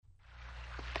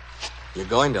You're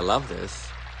going to love this.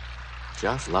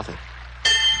 Just love it.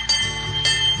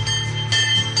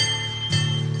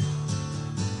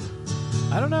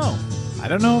 I don't know. I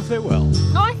don't know if they will.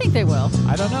 Oh, I think they will.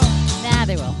 I don't know. Nah,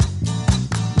 they will.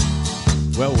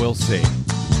 Well, we'll see.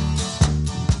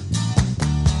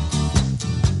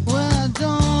 Well, I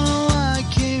don't know why I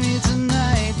came here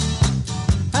tonight.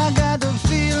 I got the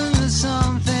feeling that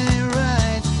something ain't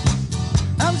right.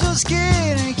 I'm so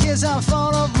scared in case I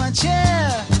fall off my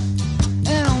chair.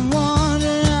 And I'm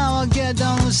wondering how I'll get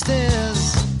down the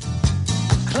stairs.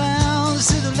 Clowns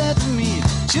to the left of me,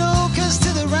 jokers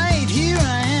to the right. Here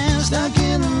I am, stuck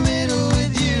in the middle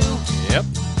with you. Yep.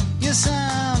 Yes,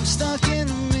 I'm stuck in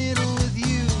the middle with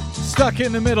you. Stuck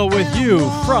in the middle with you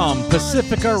from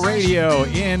Pacifica Radio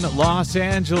in Los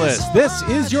Angeles. This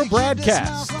is your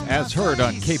BradCast, as heard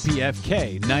on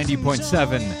KPFK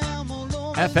 90.7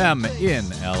 FM in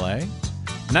LA,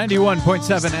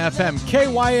 91.7 FM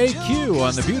KYAQ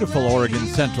on the beautiful Oregon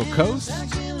Central Coast,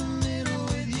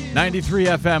 93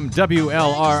 FM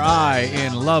WLRI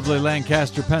in lovely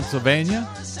Lancaster, Pennsylvania,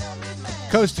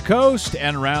 coast to coast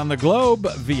and around the globe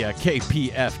via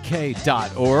kpfk.org.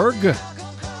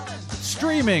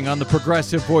 Streaming on the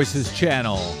Progressive Voices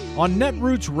channel, on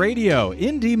Netroots Radio,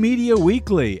 Indie Media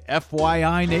Weekly,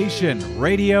 FYI Nation,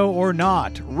 Radio or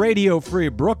Not, Radio Free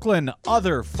Brooklyn,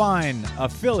 other fine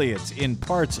affiliates in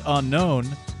parts unknown,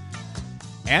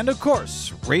 and of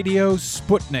course, Radio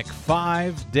Sputnik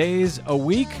 5 days a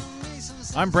week.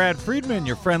 I'm Brad Friedman,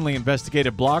 your friendly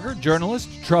investigative blogger, journalist,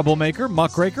 troublemaker,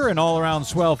 muckraker, and all-around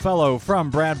swell fellow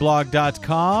from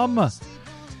bradblog.com.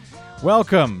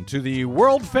 Welcome to the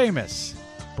world-famous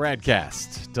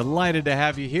BradCast. Delighted to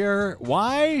have you here.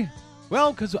 Why?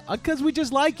 Well, because we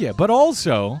just like you, but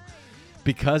also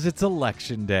because it's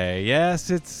Election Day. Yes,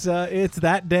 it's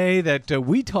that day that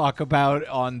we talk about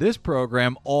on this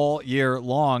program all year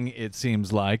long, it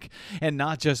seems like, and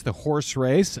not just the horse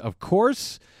race, of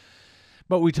course,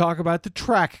 but we talk about the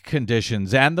track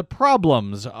conditions and the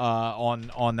problems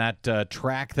on that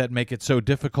track that make it so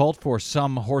difficult for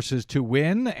some horses to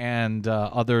win and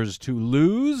others to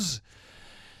lose.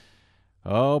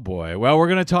 Oh, boy. Well, we're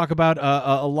going to talk about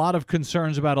a lot of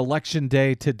concerns about Election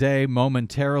Day today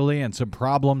momentarily and some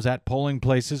problems at polling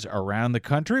places around the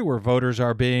country where voters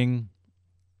are being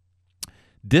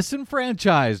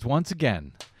disenfranchised once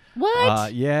again.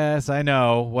 What? Yes, I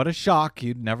know. What a shock.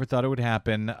 You'd never thought it would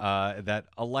happen. That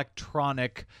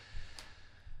electronic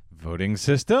voting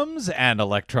systems and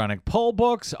electronic poll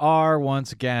books are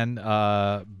once again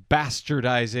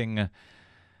bastardizing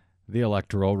the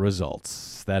electoral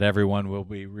results that everyone will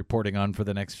be reporting on for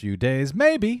the next few days.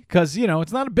 Maybe, because,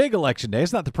 it's not a big election day.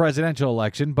 It's not the presidential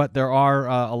election, but there are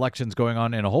elections going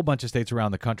on in a whole bunch of states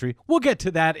around the country. We'll get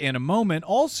to that in a moment.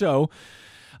 Also,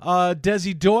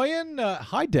 Desi Doyen.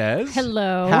 Hi, Des.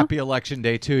 Hello. Happy Election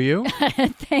Day to you.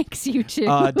 Thanks, you too.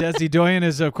 Desi Doyen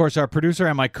is, of course, our producer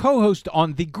and my co-host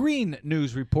on the Green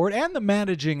News Report and the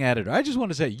managing editor. I just want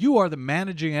to say you are the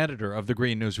managing editor of the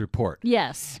Green News Report.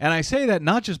 Yes. And I say that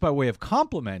not just by way of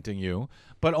complimenting you,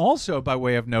 but also by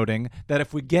way of noting that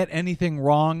if we get anything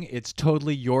wrong, it's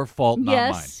totally your fault,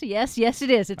 not mine. Yes,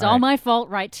 it is. It's all right. My fault.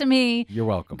 Write to me. You're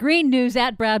welcome. Green News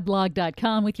at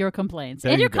bradblog.com with your complaints.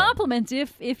 There and you your go. compliments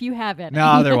if you have any.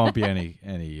 No, there won't be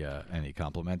any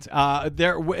compliments.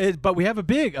 But we have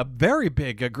a very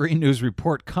big Green News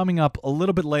Report coming up a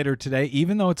little bit later today,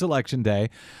 even though it's Election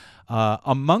Day.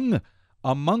 Amongst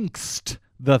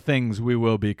the things we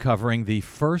will be covering, the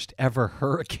first ever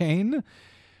hurricane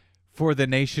for the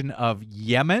nation of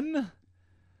Yemen.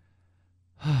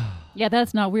 Yeah,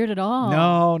 that's not weird at all.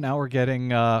 No, now we're getting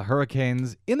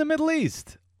hurricanes in the Middle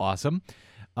East. Awesome.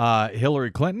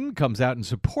 Hillary Clinton comes out in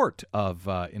support of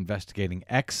investigating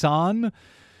Exxon,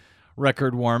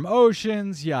 record warm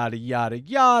oceans, yada, yada,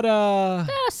 yada.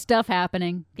 Stuff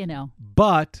happening,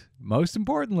 But most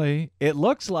importantly, it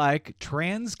looks like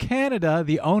TransCanada,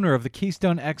 the owner of the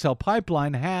Keystone XL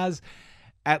pipeline, has,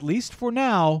 at least for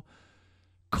now,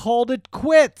 called it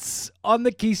quits on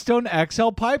the Keystone XL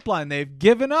pipeline. They've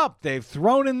given up. They've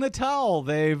thrown in the towel.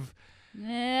 We'll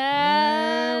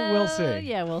see.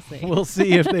 Yeah, we'll see. We'll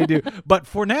see if they do. But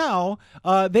for now,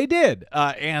 they did.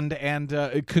 And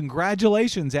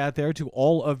congratulations out there to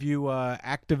all of you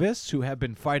activists who have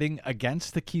been fighting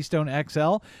against the Keystone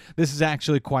XL. This is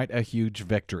actually quite a huge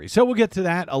victory. So we'll get to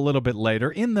that a little bit later.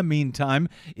 In the meantime,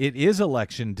 it is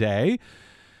Election Day.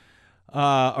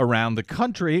 Around the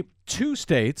country, 2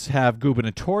 states have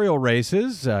gubernatorial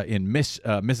races in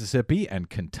Mississippi and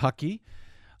Kentucky.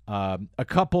 A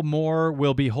couple more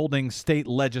will be holding state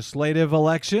legislative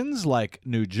elections like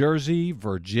New Jersey,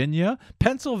 Virginia.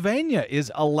 Pennsylvania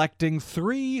is electing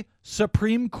 3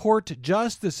 Supreme Court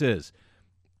justices.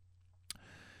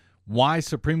 Why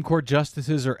Supreme Court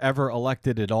justices are ever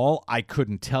elected at all, I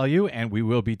couldn't tell you, and we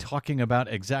will be talking about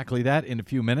exactly that in a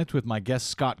few minutes with my guest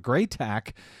Scott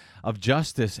Greytak of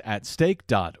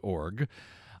justiceatstake.org.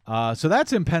 So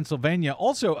that's in Pennsylvania.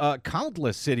 Also,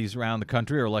 countless cities around the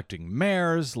country are electing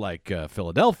mayors like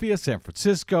Philadelphia, San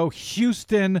Francisco,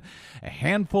 Houston. A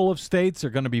handful of states are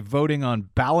going to be voting on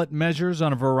ballot measures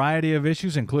on a variety of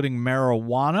issues, including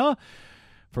marijuana.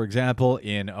 For example,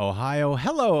 in Ohio.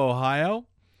 Hello, Ohio.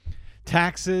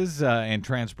 Taxes and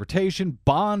transportation,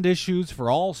 bond issues for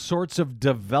all sorts of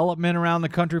development around the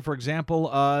country. For example,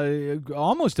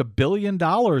 almost $1 billion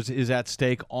is at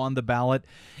stake on the ballot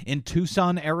in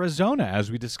Tucson, Arizona,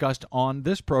 as we discussed on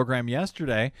this program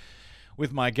yesterday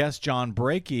with my guest, John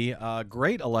Brakey, a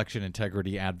great election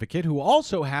integrity advocate who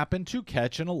also happened to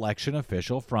catch an election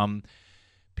official from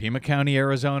Pima County,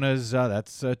 Arizona's,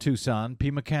 that's Tucson,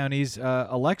 Pima County's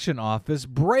election office,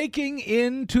 breaking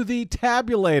into the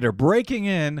tabulator, breaking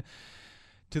in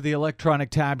to the electronic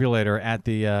tabulator at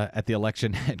the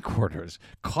election headquarters.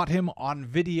 Caught him on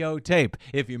videotape.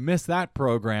 If you missed that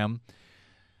program,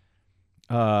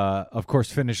 of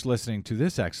course, finish listening to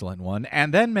this excellent one,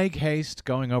 and then make haste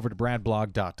going over to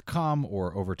bradblog.com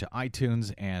or over to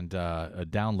iTunes and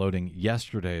downloading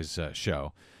yesterday's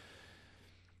show.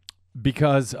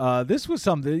 Because this was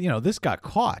something, this got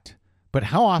caught. But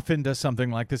how often does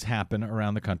something like this happen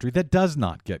around the country that does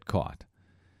not get caught?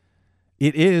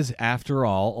 It is, after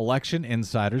all, election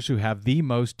insiders who have the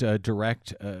most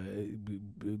direct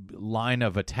line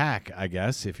of attack, I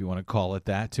guess, if you want to call it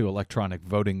that, to electronic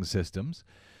voting systems.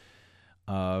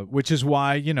 Which is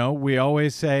why, we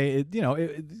always say,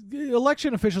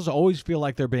 election officials always feel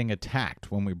like they're being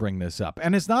attacked when we bring this up.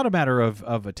 And it's not a matter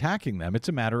of attacking them. It's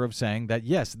a matter of saying that,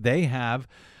 yes, they have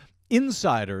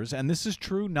insiders. And this is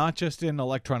true not just in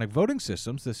electronic voting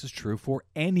systems. This is true for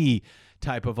any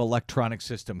type of electronic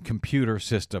system, computer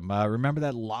system. Remember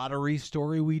that lottery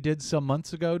story we did some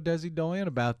months ago, Desi Doyen,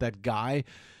 about that guy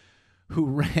who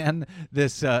ran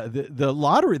this the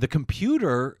lottery, the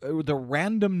computer, the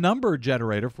random number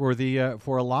generator for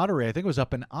a lottery. I think it was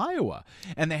up in Iowa,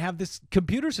 and they have this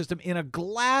computer system in a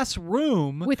glass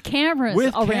room with cameras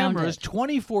around it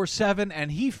 24/7,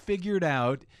 and he figured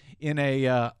out in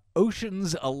a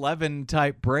Ocean's 11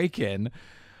 type break-in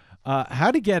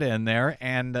how to get in there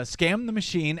and scam the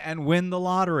machine and win the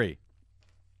lottery.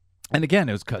 And again,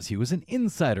 it was because he was an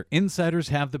insider. Insiders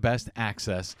have the best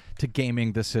access to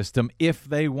gaming the system if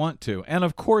they want to. And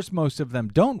of course, most of them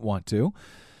don't want to.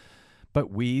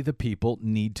 But we, the people,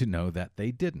 need to know that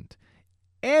they didn't.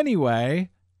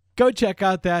 Anyway, go check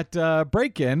out that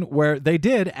break-in where they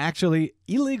did actually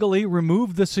illegally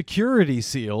remove the security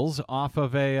seals off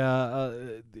of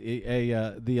the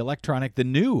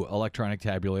new electronic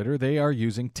tabulator they are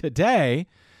using today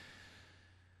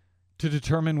to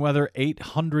determine whether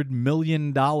 $800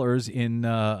 million in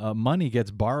money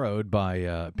gets borrowed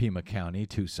by Pima County,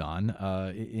 Tucson,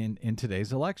 in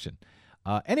today's election.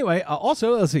 Anyway,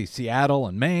 also, let's see, Seattle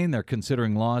and Maine, they're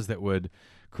considering laws that would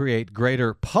create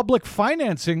greater public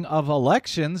financing of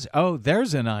elections. Oh,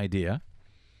 there's an idea.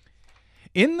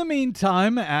 In the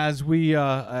meantime, as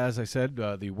I said,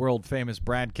 the world-famous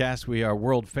BradCast, we are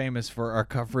world-famous for our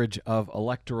coverage of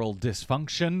electile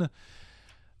dysfunction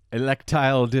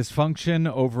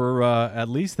over at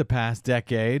least the past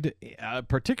decade,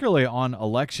 particularly on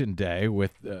Election Day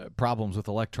with problems with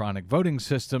electronic voting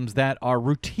systems that are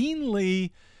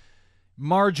routinely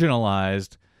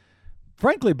marginalized,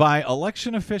 frankly, by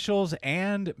election officials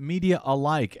and media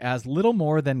alike as little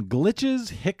more than glitches,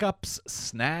 hiccups,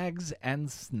 snags, and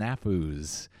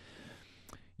snafus.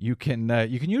 You can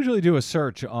usually do a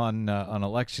search on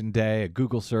Election Day, a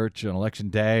Google search on Election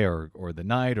Day or the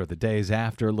night or the days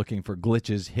after, looking for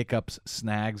glitches, hiccups,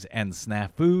 snags, and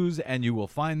snafus, and you will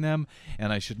find them.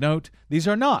 And I should note, these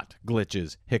are not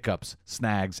glitches, hiccups,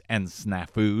 snags, and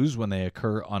snafus when they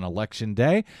occur on Election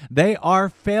Day. They are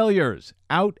failures,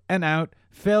 out-and-out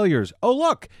failures. Oh,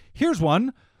 look, here's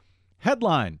one.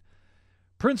 Headline,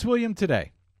 Prince William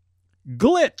Today.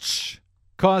 Glitch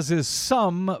causes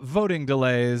some voting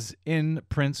delays in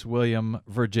Prince William,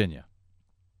 Virginia.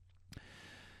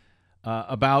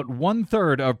 About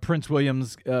 1/3 of Prince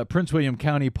William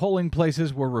County polling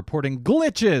places were reporting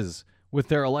glitches with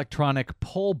their electronic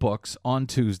poll books on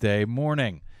Tuesday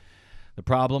morning. The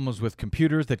problem was with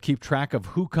computers that keep track of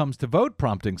who comes to vote,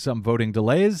 prompting some voting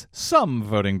delays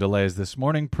this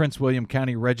morning. Prince William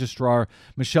County Registrar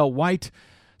Michelle White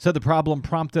said the problem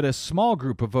prompted a small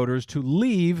group of voters to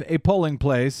leave a polling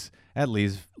place at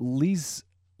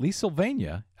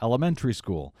Leesylvania Elementary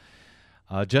School,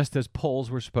 just as polls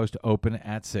were supposed to open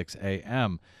at 6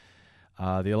 a.m.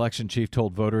 The election chief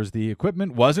told voters the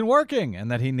equipment wasn't working and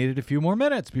that he needed a few more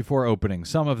minutes before opening.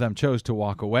 Some of them chose to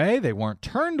walk away. They weren't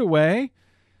turned away.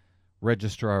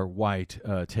 Registrar White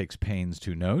takes pains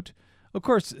to note. Of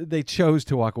course, they chose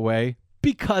to walk away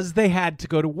because they had to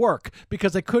go to work,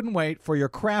 because they couldn't wait for your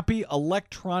crappy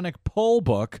electronic poll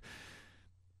book.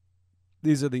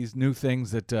 These are these new things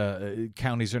that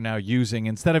counties are now using.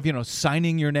 Instead of,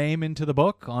 signing your name into the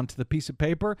book, onto the piece of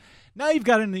paper, now you've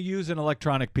got to use an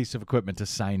electronic piece of equipment to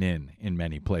sign in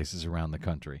many places around the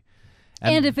country.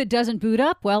 And if it doesn't boot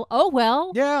up, well, oh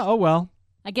well. Yeah, oh well.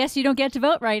 I guess you don't get to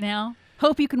vote right now.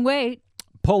 Hope you can wait.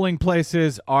 Polling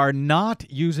places are not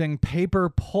using paper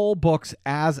poll books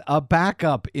as a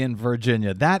backup in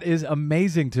Virginia. That is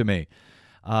amazing to me.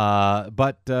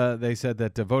 But they said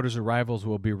that voters' arrivals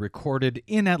will be recorded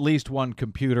in at least one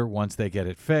computer once they get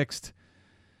it fixed.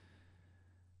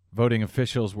 Voting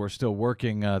officials were still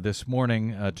working this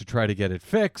morning to try to get it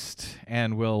fixed,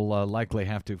 and will likely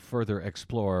have to further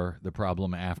explore the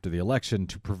problem after the election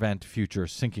to prevent future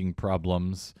syncing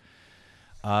problems.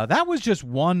 That was just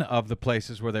one of the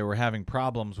places where they were having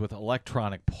problems with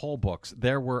electronic poll books.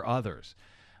 There were others.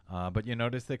 But you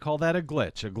notice they call that a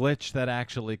glitch that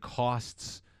actually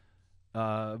costs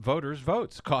voters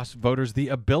votes, costs voters the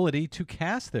ability to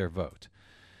cast their vote.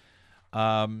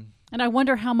 And I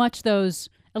wonder how much those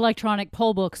electronic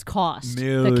poll books cost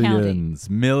the county.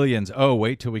 Millions. Oh,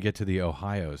 wait till we get to the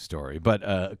Ohio story,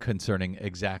 but concerning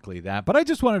exactly that. But I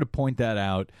just wanted to point that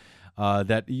out,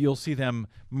 that you'll see them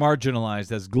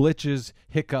marginalized as glitches,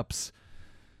 hiccups,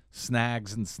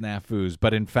 snags and snafus,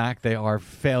 but in fact they are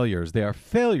failures. They are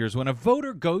failures when a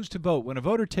voter goes to vote, when a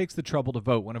voter takes the trouble to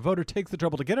vote, when a voter takes the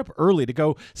trouble to get up early to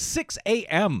go 6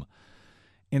 a.m.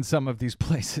 in some of these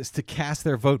places to cast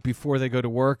their vote before they go to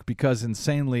work, because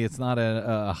insanely it's not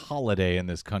a holiday in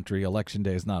this country. Election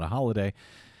day is not a holiday.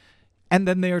 And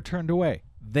then they are turned away.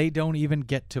 They don't even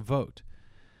get to vote.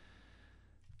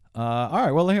 All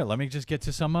right, well, here, let me just get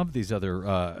to some of these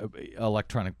other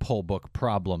electronic poll book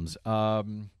problems.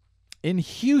 In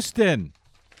Houston,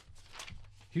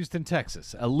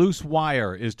 Texas, a loose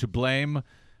wire is to blame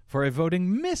for a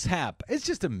voting mishap. It's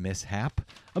just a mishap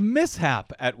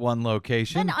at one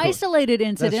location. An isolated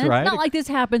incident. That's right. Not like this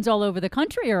happens all over the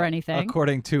country or anything.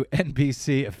 According to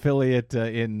NBC affiliate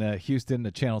in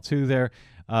Houston, Channel 2 there,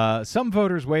 some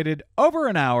voters waited over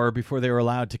an hour before they were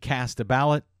allowed to cast a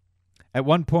ballot. At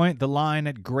one point, the line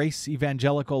at Grace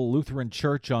Evangelical Lutheran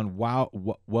Church on Waugh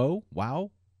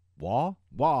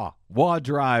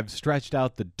Drive stretched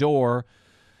out the door,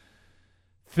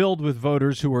 filled with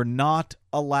voters who were not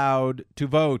allowed to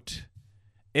vote.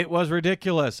 It was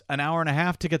ridiculous. An hour and a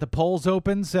half to get the polls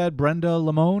open, said Brenda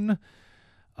Lamone.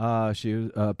 She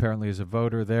apparently is a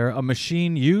voter there. A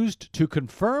machine used to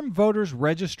confirm voters'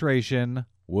 registration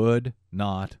would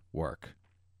not work.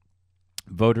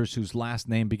 Voters whose last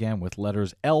name began with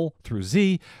letters L through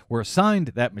Z were assigned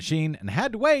that machine and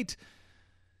had to wait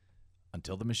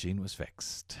until the machine was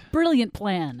fixed. Brilliant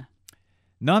plan.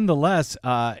 Nonetheless,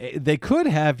 they could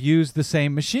have used the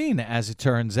same machine. As it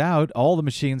turns out, all the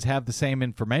machines have the same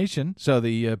information. So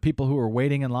the people who were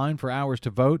waiting in line for hours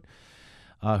to vote,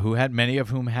 many of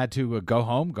whom had to go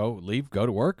home, go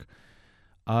to work,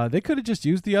 they could have just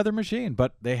used the other machine.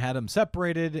 But they had them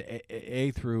separated,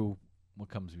 A through, what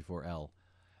comes before L?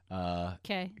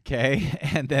 K,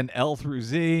 and then L through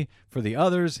Z for the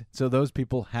others. So those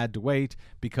people had to wait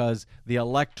because the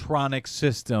electronic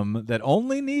system that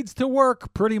only needs to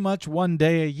work pretty much one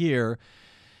day a year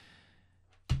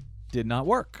did not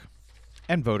work.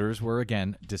 And voters were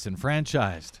again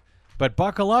disenfranchised. But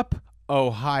buckle up,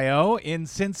 Ohio. In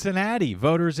Cincinnati,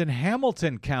 voters in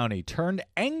Hamilton County turned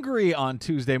angry on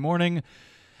Tuesday morning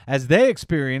as they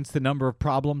experienced the number of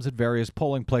problems at various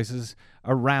polling places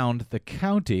around the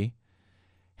county.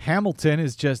 Hamilton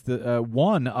is just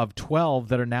one of 12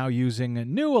 that are now using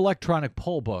new electronic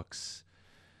poll books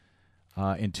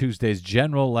in Tuesday's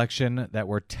general election that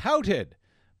were touted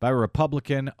by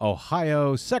Republican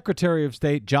Ohio Secretary of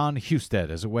State John Husted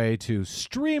as a way to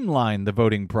streamline the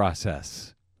voting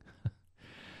process.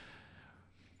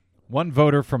 One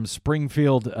voter from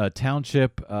Springfield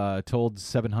Township told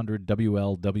 700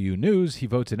 WLW News he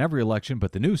votes in every election,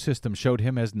 but the new system showed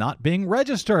him as not being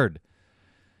registered.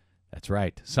 That's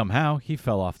right. Somehow he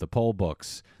fell off the poll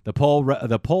books. The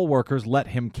poll workers let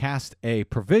him cast a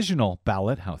provisional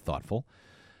ballot. How thoughtful.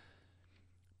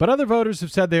 But other voters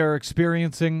have said they are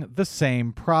experiencing the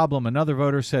same problem. Another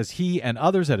voter says he and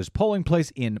others at his polling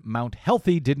place in Mount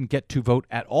Healthy didn't get to vote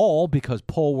at all because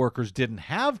poll workers didn't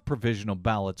have provisional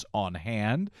ballots on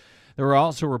hand. There were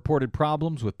also reported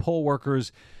problems with poll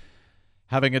workers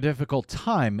having a difficult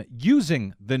time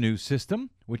using the new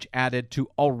system, which added to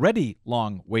already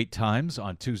long wait times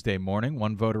on Tuesday morning.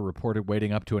 One voter reported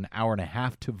waiting up to an hour and a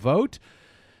half to vote.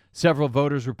 Several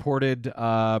voters reported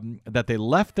that they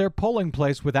left their polling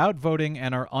place without voting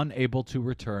and are unable to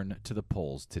return to the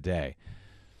polls today.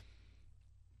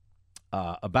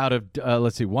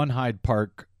 One Hyde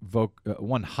Park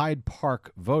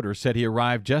voter said he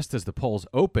arrived just as the polls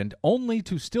opened, only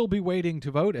to still be waiting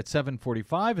to vote at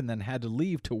 7:45, and then had to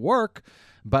leave to work.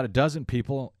 About a dozen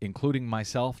people, including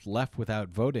myself, left without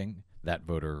voting. That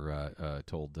voter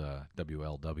told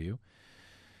WLW.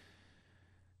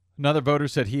 Another voter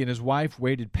said he and his wife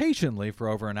waited patiently for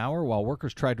over an hour while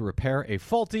workers tried to repair a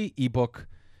faulty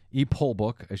e-poll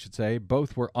book, I should say.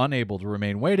 Both were unable to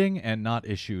remain waiting and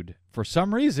for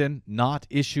some reason, not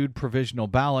issued provisional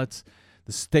ballots.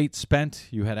 The state spent,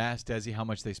 you had asked, Desi, how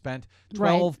much they spent,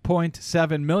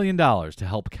 $12.7 million to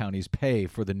help counties pay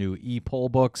for the new e-poll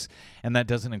books, and that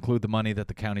doesn't include the money that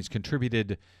the counties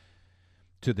contributed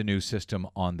to the new system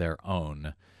on their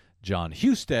own. John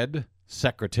Husted,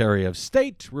 Secretary of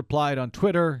State, replied on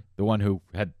Twitter, the one who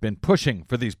had been pushing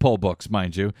for these poll books,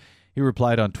 mind you. He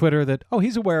replied on Twitter that,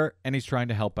 he's aware and he's trying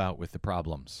to help out with the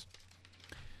problems.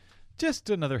 Just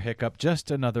another hiccup,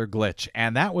 just another glitch.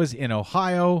 And that was in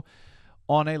Ohio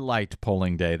on a light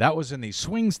polling day. That was in the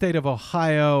swing state of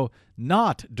Ohio,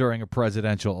 not during a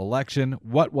presidential election.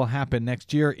 What will happen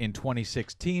next year in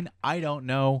 2016, I don't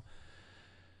know.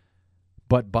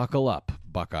 But buckle up,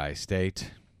 Buckeye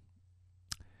State.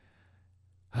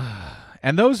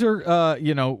 And those are,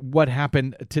 what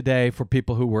happened today for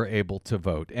people who were able to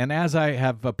vote. And as I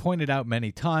have pointed out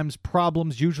many times,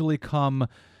 problems usually come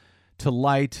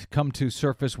to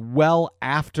surface well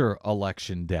after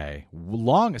Election Day.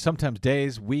 Sometimes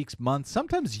days, weeks, months,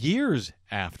 sometimes years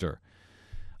after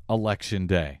Election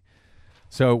Day.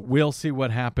 So we'll see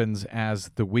what happens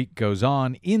as the week goes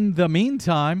on. In the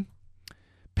meantime,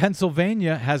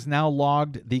 Pennsylvania has now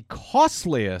logged the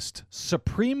costliest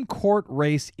Supreme Court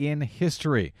race in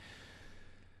history.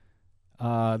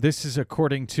 This is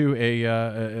according to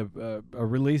a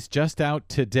release just out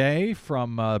today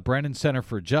from Brennan Center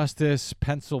for Justice,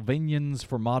 Pennsylvanians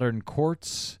for Modern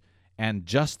Courts, and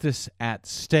Justice at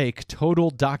Stake. Total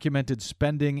documented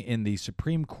spending in the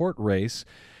Supreme Court race,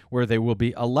 where they will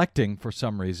be electing, for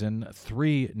some reason,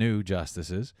 3 new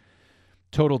justices.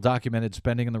 Total documented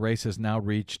spending in the race has now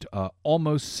reached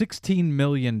almost $16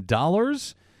 million.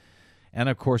 And,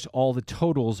 of course, all the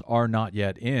totals are not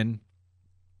yet in.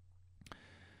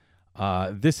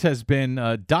 This has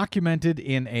been documented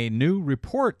in a new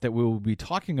report that we will be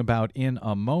talking about in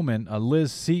a moment.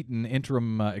 Liz Seaton,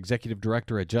 interim executive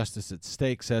director at Justice at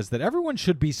Stake, says that everyone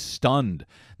should be stunned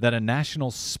that a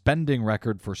national spending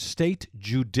record for state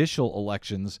judicial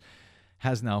elections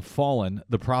has now fallen.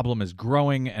 The problem is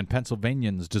growing, and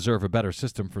Pennsylvanians deserve a better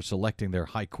system for selecting their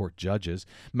high court judges.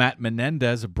 Matt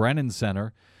Menendez of Brennan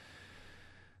Center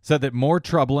said that more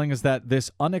troubling is that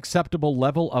this unacceptable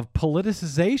level of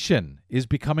politicization is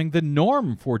becoming the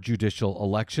norm for judicial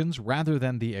elections rather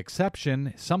than the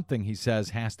exception, something he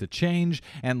says has to change.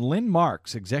 And Lynn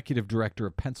Marks, executive director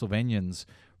of Pennsylvanians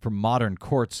for Modern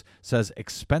Courts, says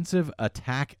expensive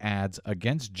attack ads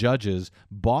against judges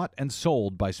bought and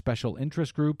sold by special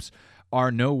interest groups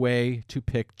are no way to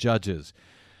pick judges.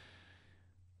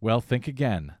 Well, think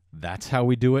again. That's how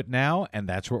we do it now, and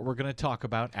that's what we're going to talk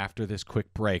about after this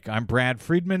quick break. I'm Brad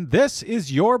Friedman. This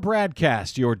is your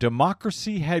BradCast, your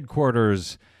democracy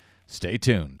headquarters. Stay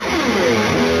tuned.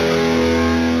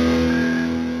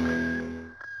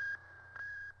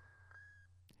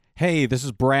 Hey, this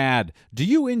is Brad. Do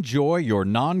you enjoy your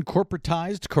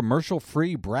non-corporatized,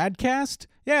 commercial-free BradCast?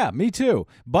 Yeah, me too.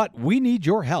 But we need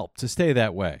your help to stay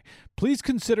that way. Please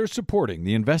consider supporting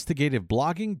the investigative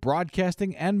blogging,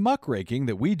 broadcasting, and muckraking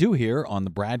that we do here on the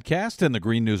BradCast and the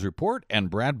Green News Report and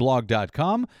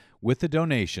bradblog.com with a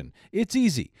donation. It's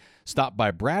easy. Stop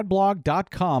by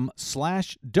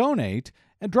bradblog.com/donate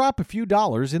and drop a few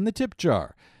dollars in the tip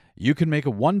jar. You can make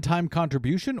a one-time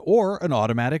contribution or an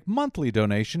automatic monthly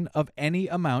donation of any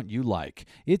amount you like.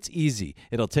 It's easy.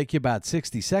 It'll take you about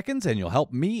 60 seconds, and you'll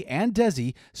help me and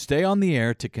Desi stay on the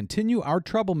air to continue our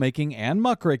troublemaking and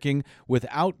muckraking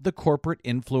without the corporate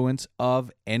influence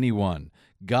of anyone.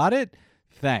 Got it?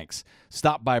 Thanks.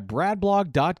 Stop by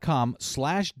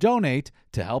bradblog.com/donate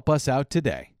to help us out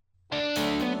today.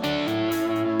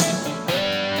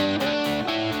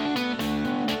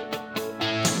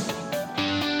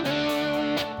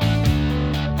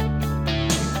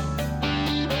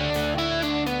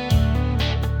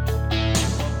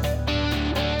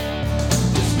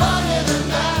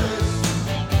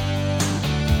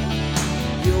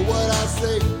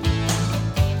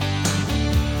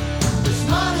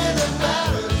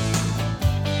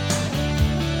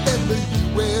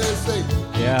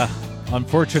 Yeah,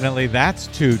 unfortunately, that's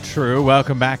too true.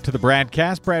 Welcome back to the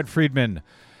BradCast. Brad Friedman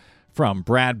from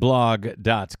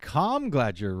bradblog.com.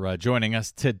 Glad you're joining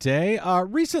us today.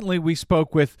 Recently, we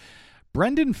spoke with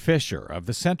Brendan Fisher of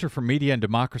the Center for Media and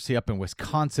Democracy up in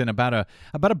Wisconsin about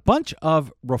a bunch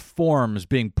of reforms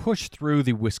being pushed through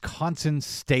the Wisconsin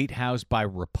State House by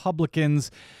Republicans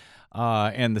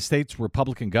and the state's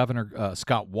Republican governor,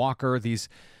 Scott Walker. These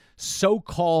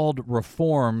so-called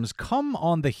reforms come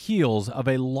on the heels of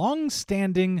a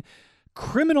long-standing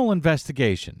criminal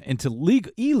investigation into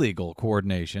illegal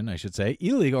coordination, I should say,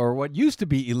 illegal, or what used to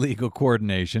be illegal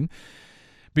coordination,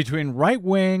 between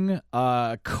right-wing,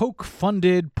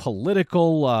 Koch-funded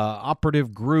political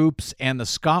operative groups and the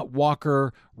Scott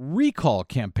Walker recall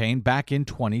campaign back in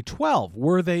 2012.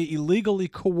 Were they illegally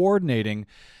coordinating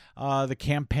the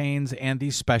campaigns and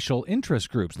these special interest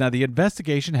groups? Now, the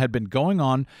investigation had been going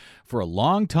on for a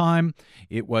long time.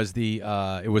 It was the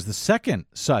second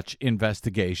such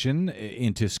investigation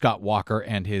into Scott Walker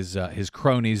and his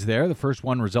cronies there. The first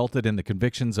one resulted in the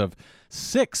convictions of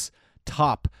 6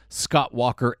 top Scott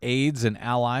Walker aides and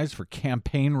allies for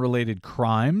campaign-related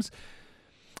crimes.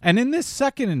 And in this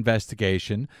second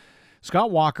investigation,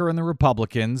 Scott Walker and the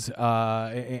Republicans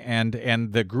and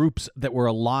the groups that were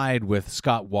allied with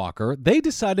Scott Walker, they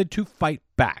decided to fight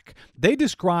back. They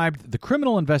described the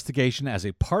criminal investigation as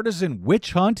a partisan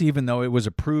witch hunt, even though it was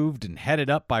approved and headed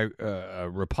up by a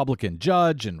Republican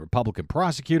judge and Republican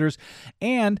prosecutors,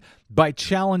 and by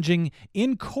challenging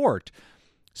in court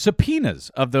subpoenas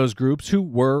of those groups who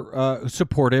were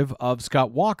supportive of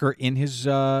Scott Walker in his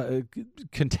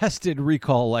contested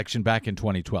recall election back in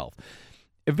 2012.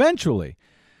 Eventually,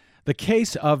 the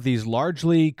case of these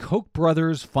largely Koch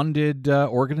brothers-funded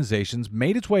organizations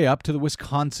made its way up to the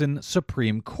Wisconsin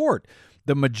Supreme Court.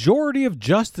 The majority of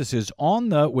justices on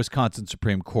the Wisconsin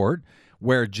Supreme Court,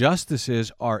 where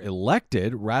justices are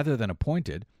elected rather than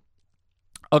appointed,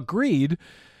 agreed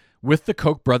with the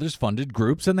Koch brothers-funded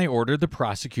groups, and they ordered the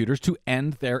prosecutors to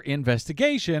end their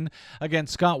investigation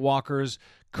against Scott Walker's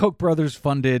Koch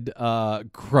brothers-funded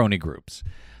crony groups.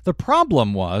 The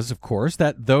problem was, of course,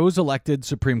 that those elected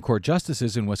Supreme Court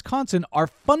justices in Wisconsin are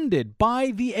funded by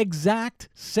the exact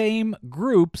same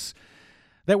groups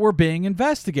that were being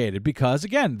investigated because,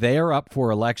 again, they are up for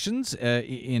elections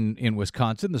in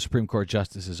Wisconsin. The Supreme Court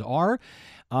justices are,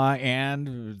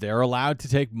 and they're allowed to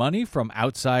take money from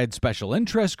outside special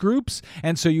interest groups.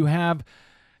 And so you have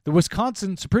the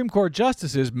Wisconsin Supreme Court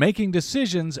justices making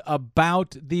decisions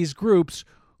about these groups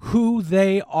who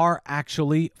they are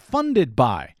actually funded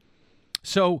by.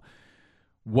 So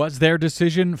was their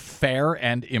decision fair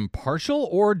and impartial,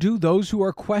 or do those who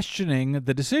are questioning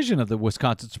the decision of the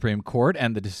Wisconsin Supreme Court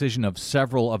and the decision of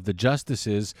several of the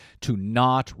justices to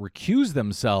not recuse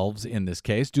themselves in this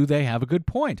case, do they have a good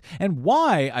point? And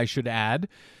why, I should add,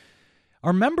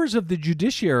 are members of the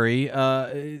judiciary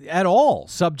at all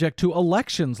subject to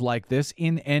elections like this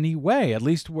in any way, at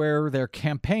least where their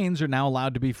campaigns are now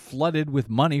allowed to be flooded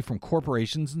with money from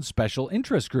corporations and special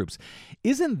interest groups?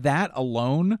 Isn't that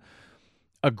alone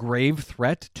a grave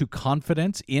threat to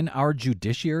confidence in our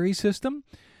judiciary system?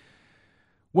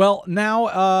 Well,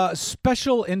 now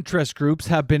special interest groups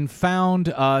have been found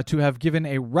to have given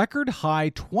a record high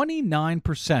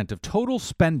 29% of total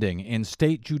spending in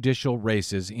state judicial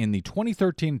races in the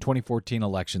 2013-2014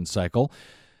 election cycle,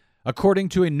 according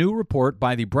to a new report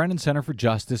by the Brennan Center for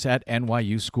Justice at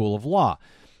NYU School of Law.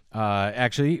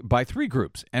 Actually, by 3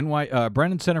 groups: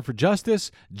 Brennan Center for Justice,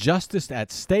 Justice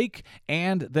at Stake,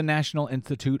 and the National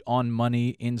Institute on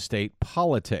Money in State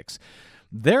Politics.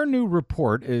 Their new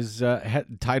report is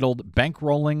titled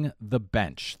Bankrolling the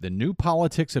Bench, the New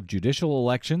Politics of Judicial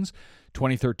Elections,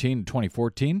 2013 to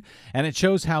 2014, and it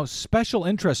shows how special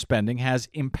interest spending has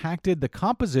impacted the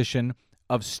composition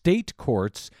of state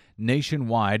courts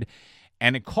nationwide,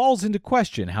 and it calls into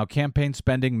question how campaign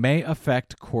spending may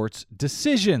affect courts'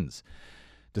 decisions.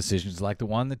 Decisions like the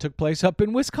one that took place up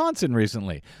in Wisconsin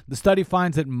recently. The study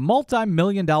finds that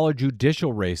multi-million-dollar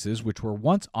judicial races, which were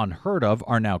once unheard of,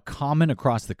 are now common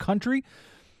across the country.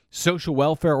 Social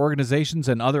welfare organizations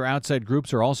and other outside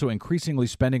groups are also increasingly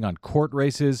spending on court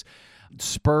races,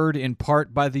 spurred in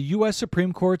part by the U.S.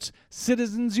 Supreme Court's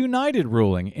Citizens United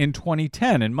ruling in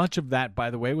 2010. And much of that, by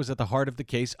the way, was at the heart of the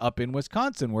case up in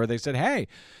Wisconsin, where they said, hey,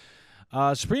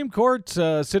 Supreme Court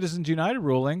Citizens United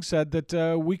ruling said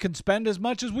that we can spend as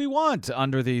much as we want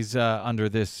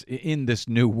in this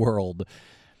new world.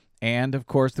 And, of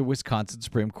course, the Wisconsin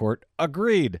Supreme Court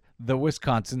agreed. The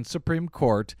Wisconsin Supreme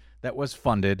Court that was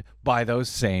funded by those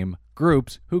same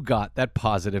groups who got that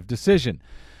positive decision.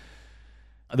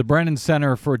 The Brennan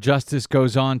Center for Justice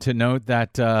goes on to note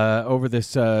that over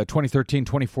this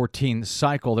 2013-2014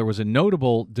 cycle, there was a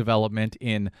notable development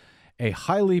in a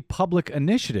highly public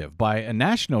initiative by a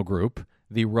national group,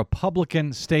 the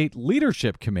Republican State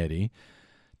Leadership Committee,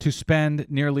 to spend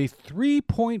nearly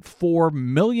 $3.4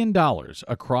 million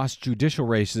across judicial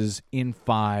races in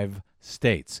 5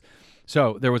 states.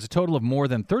 So there was a total of more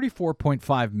than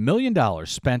 $34.5 million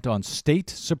spent on state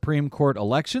Supreme Court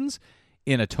elections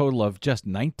in a total of just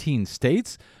 19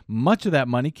 states. Much of that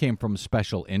money came from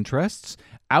special interests.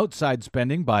 Outside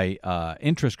spending by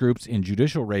interest groups in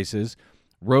judicial races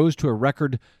rose to a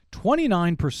record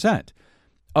 29%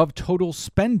 of total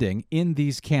spending in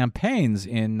these campaigns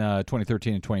in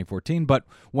 2013 and 2014. But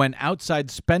when outside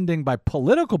spending by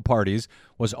political parties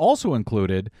was also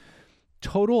included,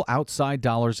 total outside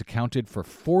dollars accounted for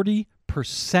 40%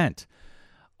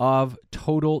 of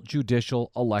total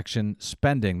judicial election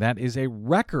spending. That is a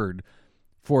record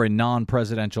for a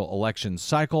non-presidential election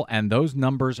cycle, and those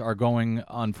numbers are going,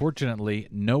 unfortunately,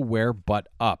 nowhere but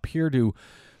up. Here to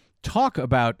talk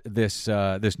about this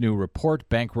new report,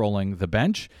 Bankrolling the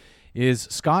Bench, is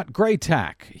Scott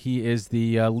Greytak. He is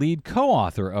the lead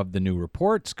co-author of the new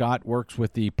report. Scott works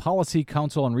with the Policy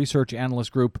Council and Research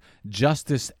Analyst Group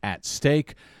Justice at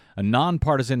Stake, a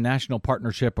nonpartisan national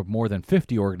partnership of more than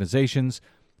 50 organizations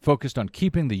focused on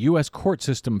keeping the U.S. court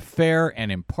system fair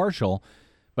and impartial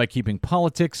by keeping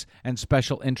politics and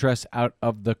special interests out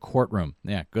of the courtroom.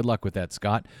 Yeah, good luck with that,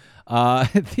 Scott.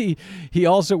 He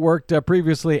also worked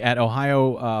previously at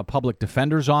Ohio Public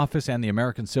Defender's Office and the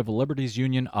American Civil Liberties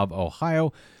Union of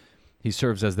Ohio. He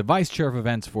serves as the vice chair of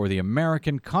events for the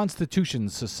American Constitution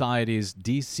Society's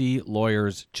D.C.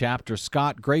 Lawyers Chapter.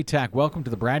 Scott Greytak, welcome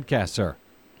to the BradCast, sir.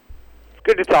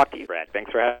 Good to talk to you, Brad.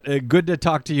 Thanks for having me. Good to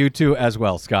talk to you, too, as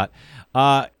well, Scott.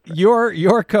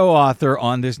 Your co-author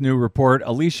on this new report,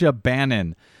 Alicia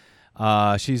Bannon,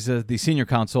 she's the senior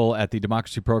counsel at the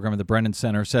Democracy Program at the Brennan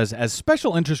Center, says, as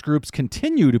special interest groups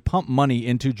continue to pump money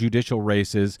into judicial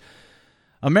races,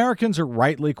 Americans are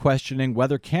rightly questioning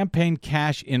whether campaign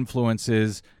cash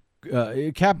influences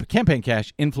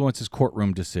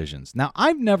courtroom decisions. Now,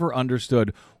 I've never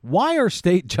understood, why are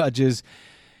state judges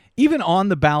even on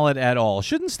the ballot at all?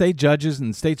 Shouldn't state judges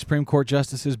and state Supreme Court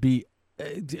justices be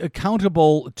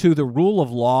accountable to the rule of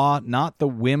law, not the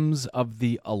whims of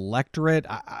the electorate,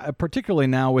 particularly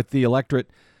now with the electorate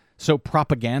so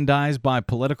propagandized by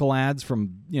political ads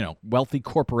from, wealthy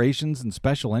corporations and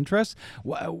special interests?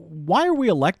 Why are we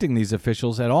electing these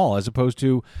officials at all as opposed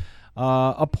to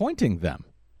appointing them?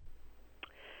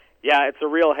 Yeah, it's a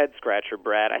real head-scratcher,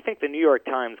 Brad. I think the New York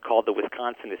Times called the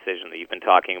Wisconsin decision that you've been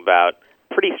talking about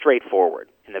pretty straightforward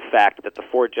in the fact that the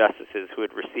 4 justices who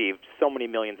had received so many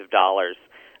millions of dollars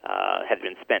had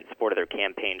been spent in support of their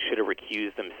campaign should have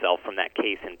recused themselves from that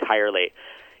case entirely.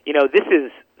 This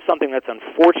is something that's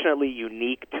unfortunately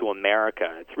unique to America.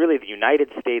 It's really the United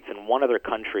States and one other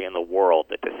country in the world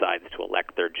that decides to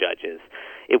elect their judges.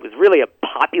 It was really a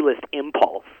populist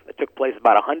impulse that took place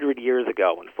about 100 years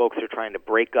ago when folks are trying to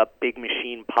break up big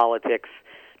machine politics,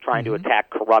 trying to attack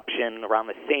corruption. Around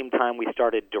the same time we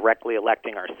started directly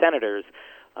electing our senators,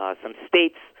 some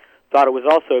states thought it was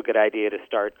also a good idea to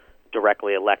start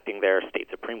directly electing their state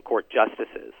Supreme Court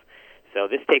justices. So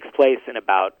this takes place in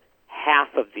about half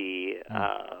of the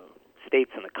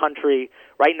states in the country.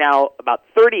 Right now, about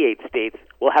 38 states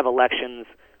will have elections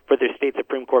for their state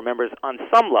Supreme Court members on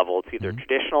some level. It's either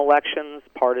traditional elections,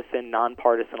 partisan,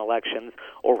 nonpartisan elections,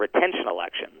 or retention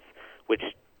elections, which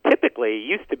typically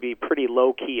used to be pretty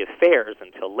low-key affairs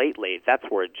until lately. That's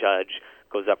where a judge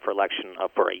goes up for election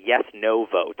for a yes-no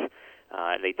vote.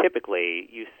 And they typically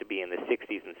used to be in the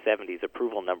 60s and 70s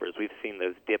approval numbers. We've seen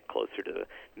those dip closer to the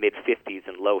mid-50s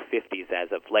and low 50s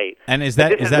as of late. And is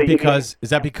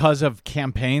that because of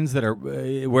campaigns that are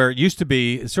where it used to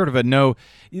be sort of a no?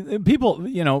 People,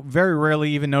 very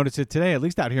rarely even notice it today. At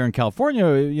least out here in California,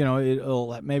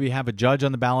 it'll maybe have a judge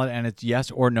on the ballot, and it's yes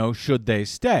or no. Should they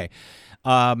stay?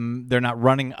 They're not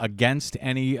running against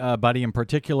anybody in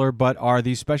particular, but are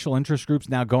these special interest groups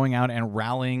now going out and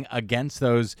rallying against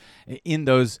those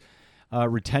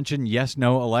retention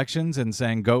yes-no elections and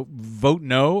saying go vote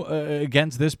no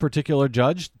against this particular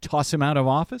judge, toss him out of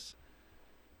office?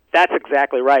 That's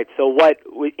exactly right. So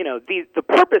the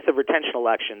purpose of retention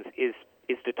elections is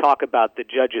to talk about the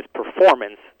judge's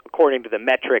performance according to the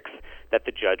metrics that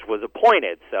the judge was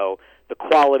appointed. So the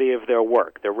quality of their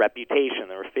work, their reputation,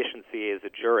 their efficiency as a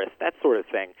jurist, that sort of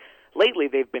thing. Lately,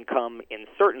 they've become, in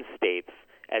certain states,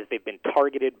 as they've been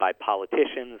targeted by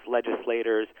politicians,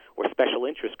 legislators, or special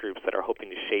interest groups that are hoping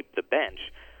to shape the bench.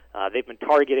 They've been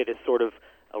targeted as sort of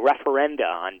referenda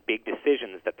on big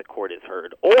decisions that the court has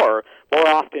heard, or more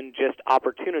often just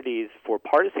opportunities for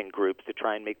partisan groups to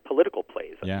try and make political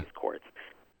plays on these courts.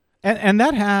 And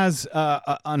that has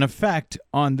an effect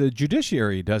on the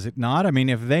judiciary, does it not? I mean,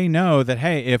 if they know that,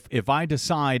 hey, if I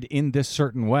decide in this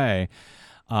certain way,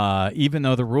 even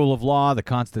though the rule of law, the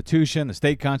Constitution, the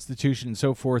state constitution, and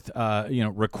so forth,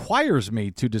 requires me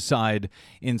to decide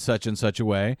in such and such a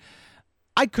way,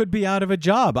 I could be out of a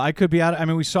job. I could be out. I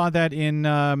mean, we saw that in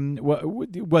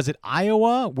was it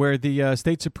Iowa, where the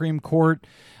state Supreme Court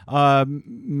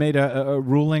made a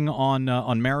ruling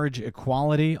on marriage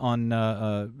equality,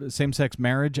 on same-sex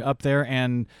marriage up there,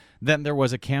 and then there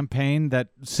was a campaign that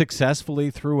successfully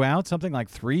threw out something like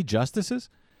 3 justices.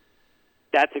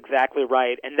 That's exactly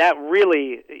right, and that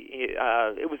really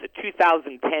it was a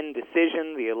 2010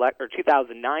 decision, or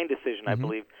 2009 decision, I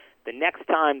believe. The next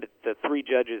time that the 3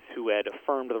 judges who had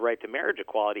affirmed the right to marriage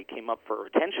equality came up for a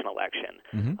retention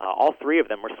election, all 3 of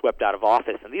them were swept out of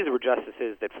office, and these were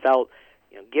justices that felt,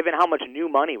 given how much new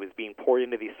money was being poured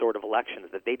into these sort of elections,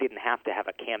 that they didn't have to have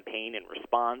a campaign in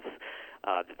response,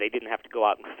 that they didn't have to go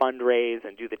out and fundraise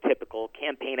and do the typical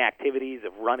campaign activities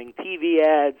of running TV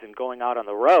ads and going out on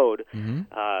the road.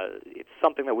 It's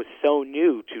something that was so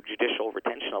new to judicial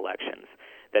retention elections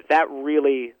that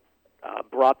really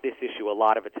brought this issue a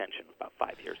lot of attention about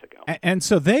 5 years ago. And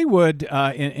so they would,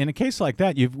 in a case like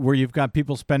that, where you've got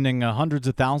people spending hundreds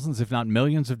of thousands, if not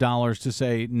millions of dollars to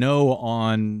say no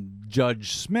on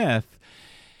Judge Smith,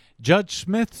 Judge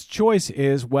Smith's choice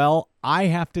is, well, I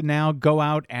have to now go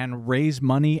out and raise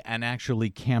money and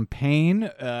actually campaign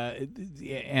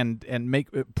and make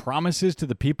promises to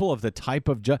the people of the type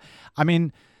of judge. I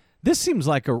mean, this seems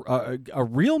like a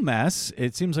real mess.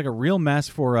 It seems like a real mess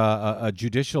for a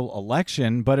judicial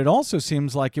election, but it also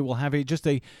seems like it will have a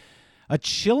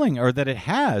chilling, or that it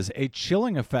has a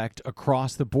chilling effect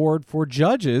across the board for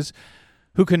judges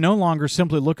who can no longer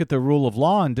simply look at the rule of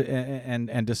law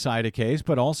and decide a case,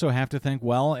 but also have to think,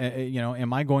 well,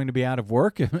 am I going to be out of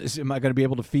work? Am I going to be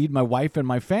able to feed my wife and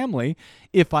my family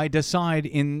if I decide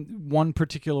in one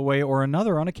particular way or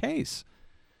another on a case?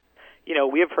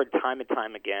 We have heard time and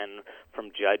time again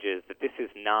from judges that this is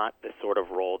not the sort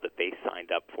of role that they signed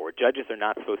up for. Judges are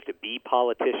not supposed to be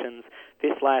politicians.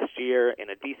 This last year, in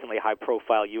a decently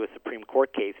high-profile U.S. Supreme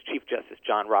Court case, Chief Justice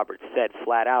John Roberts said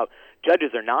flat out,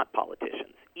 judges are not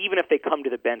politicians, even if they come to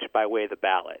the bench by way of the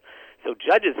ballot. So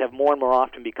judges have more and more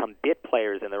often become bit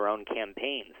players in their own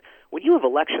campaigns. When you have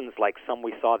elections like some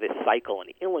we saw this cycle in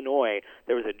Illinois,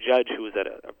 there was a judge who was at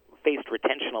a faced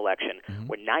retention election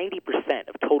where 90%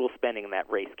 of total spending in that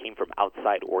race came from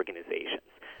outside organizations.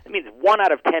 That means $1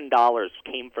 out of $10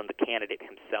 came from the candidate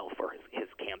himself or his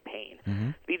campaign.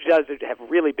 These judges have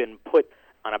really been put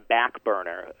on a back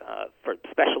burner for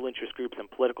special interest groups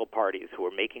and political parties who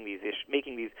are making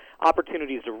these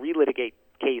opportunities to relitigate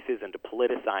cases and to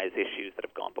politicize issues that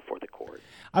have gone before the court.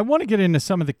 I want to get into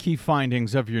some of the key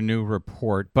findings of your new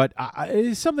report, but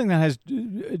it's something that has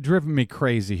driven me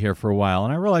crazy here for a while,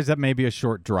 and I realize that may be a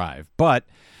short drive, but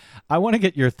I want to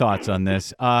get your thoughts on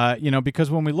this, because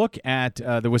when we look at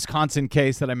the Wisconsin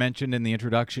case that I mentioned in the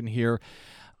introduction here,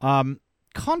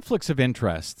 conflicts of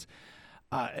interest,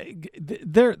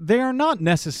 they are not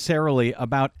necessarily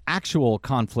about actual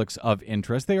conflicts of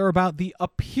interest. They are about the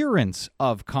appearance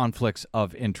of conflicts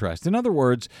of interest. In other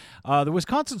words, the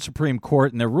Wisconsin Supreme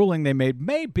Court and their ruling they made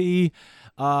may be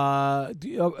a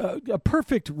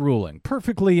perfect ruling,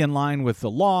 perfectly in line with the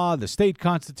law, the state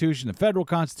constitution, the federal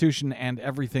constitution, and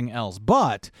everything else.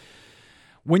 But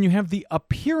when you have the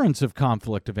appearance of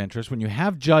conflict of interest, when you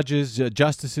have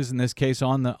justices in this case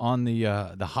on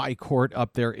the high court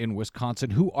up there in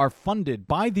Wisconsin who are funded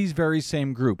by these very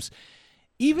same groups,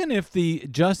 even if the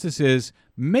justices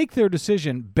make their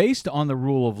decision based on the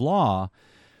rule of law,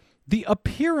 the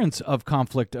appearance of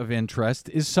conflict of interest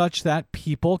is such that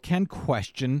people can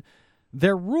question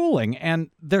their ruling, and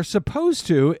they're supposed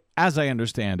to, as I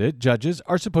understand it, judges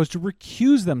are supposed to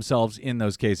recuse themselves in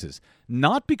those cases,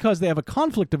 not because they have a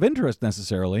conflict of interest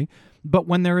necessarily, but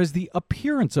when there is the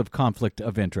appearance of conflict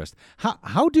of interest.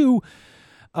 How does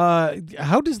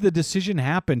the decision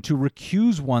happen to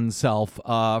recuse oneself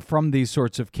from these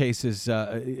sorts of cases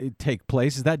take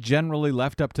place? Is that generally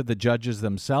left up to the judges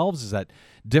themselves? Is that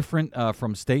different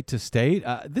from state to state?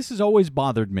 This has always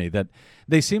bothered me that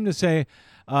they seem to say,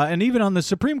 and even on the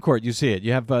Supreme Court, you see it.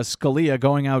 You have Scalia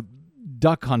going out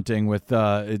duck hunting with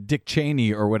Dick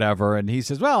Cheney or whatever, and he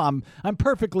says, "Well, I'm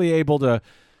perfectly able to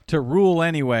rule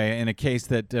anyway in a case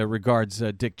that regards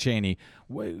Dick Cheney."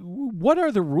 What are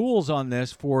the rules on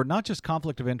this for not just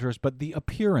conflict of interest, but the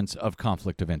appearance of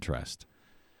conflict of interest?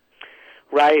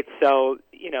 Right. So,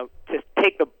 to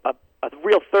take a a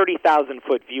real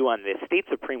 30,000-foot view on this, state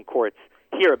Supreme Courts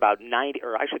here about 90,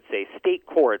 or I should say state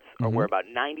courts are where about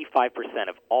 95%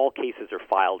 of all cases are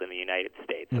filed in the United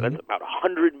States. So that's about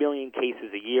 100 million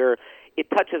cases a year. It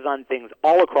touches on things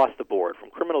all across the board,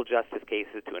 from criminal justice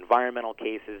cases to environmental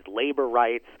cases, labor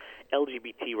rights,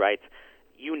 LGBT rights,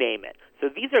 you name it. So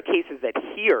these are cases that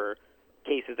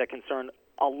concern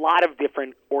a lot of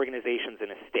different organizations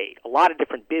in a state, a lot of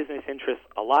different business interests,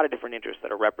 a lot of different interests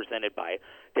that are represented by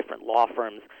different law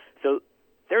firms. So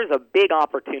there's a big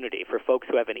opportunity for folks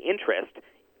who have an interest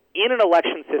in an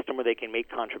election system where they can make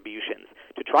contributions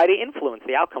to try to influence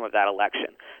the outcome of that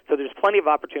election. So there's plenty of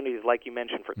opportunities, like you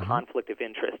mentioned, for conflict of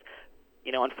interest.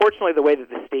 You know, unfortunately, the way that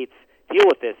the states deal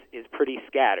with this is pretty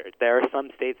scattered. There are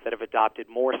some states that have adopted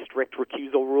more strict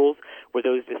recusal rules where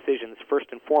those decisions,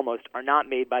 first and foremost, are not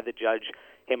made by the judge,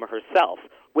 him or herself,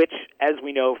 which, as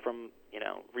we know from,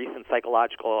 recent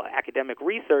psychological academic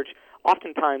research,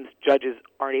 oftentimes judges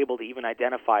aren't able to even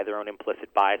identify their own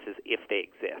implicit biases if they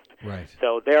exist. Right.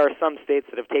 So there are some states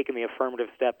that have taken the affirmative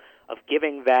step of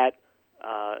giving that,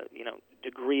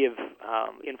 degree of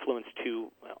influence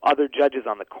to other judges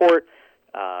on the court,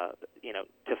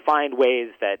 to find ways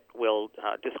that will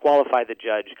disqualify the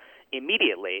judge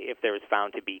immediately if there is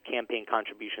found to be campaign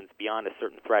contributions beyond a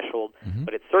certain threshold.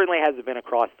 But it certainly hasn't been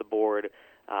across the board.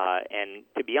 And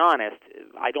to be honest,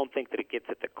 I don't think that it gets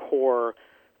at the core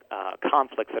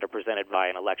conflicts that are presented by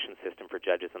an election system for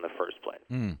judges in the first place.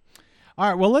 All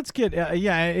right, well, let's get,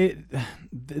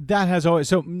 that has always,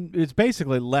 so it's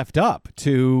basically left up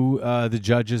to the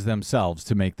judges themselves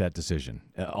to make that decision,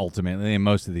 ultimately, in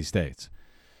most of these states.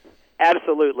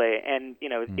 Absolutely, and,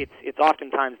 it's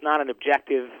oftentimes not an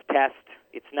objective test.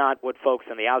 It's not what folks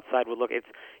on the outside would look at.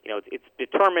 It's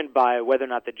determined by whether or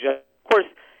not the judge, of course,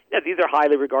 these are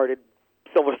highly regarded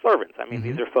civil servants. I mean,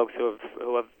 these are folks who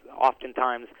have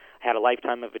oftentimes had a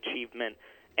lifetime of achievement,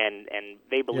 and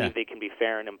they believe they can be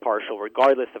fair and impartial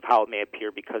regardless of how it may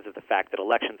appear because of the fact that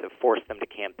elections have forced them to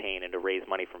campaign and to raise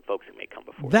money from folks who may come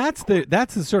before them.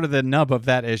 That's the sort of the nub of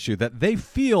that issue, that they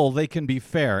feel they can be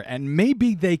fair, and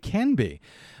maybe they can be.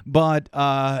 But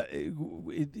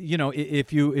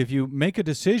if you make a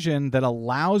decision that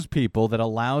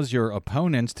allows your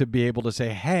opponents to be able to say,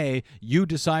 hey, you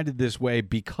decided this way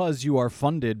because you are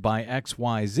funded by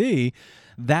XYZ,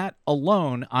 that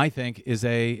alone, I think, is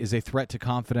a threat to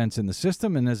confidence in the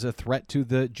system and is a threat to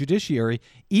the judiciary,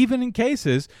 even in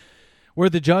cases where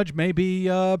the judge may be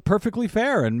perfectly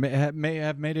fair and may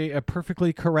have made a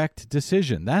perfectly correct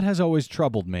decision. That has always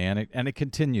troubled me, and it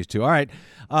continues to. All right,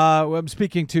 I'm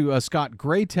speaking to Scott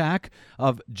Greytak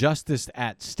of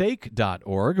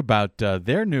justiceatstake.org about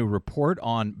their new report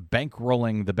on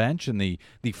bankrolling the bench and the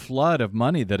flood of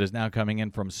money that is now coming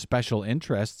in from special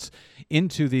interests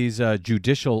into these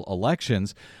judicial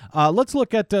elections. Let's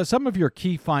look at some of your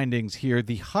key findings here.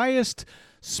 The highest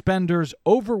spenders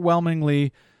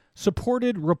overwhelmingly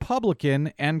supported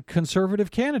Republican and conservative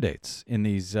candidates in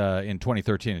these in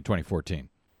 2013 and 2014.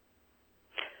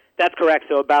 That's correct.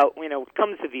 So about, when it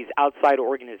comes to these outside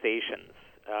organizations,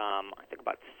 I think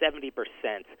about 70%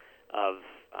 of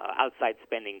outside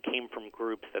spending came from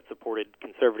groups that supported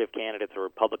conservative candidates or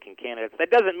Republican candidates. That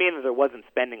doesn't mean that there wasn't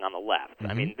spending on the left.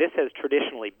 I mean, this has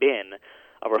traditionally been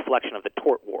a reflection of the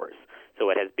tort wars. So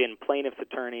it has been plaintiffs'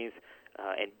 attorneys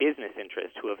and business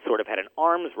interests who have sort of had an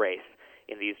arms race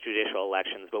in these judicial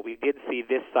elections. But we did see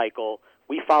this cycle,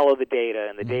 we follow the data,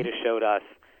 and the data showed us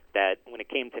that when it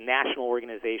came to national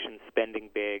organizations spending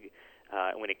big,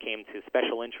 when it came to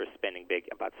special interest spending big,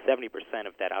 about 70%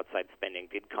 of that outside spending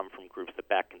did come from groups that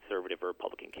back conservative or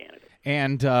Republican candidates.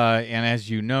 And as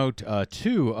you note,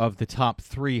 two of the top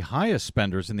three highest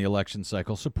spenders in the election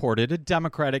cycle supported a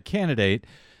Democratic candidate.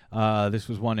 This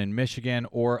was one in Michigan,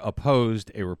 or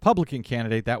opposed a Republican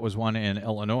candidate. That was one in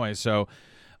Illinois. So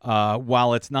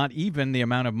while it's not even the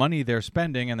amount of money they're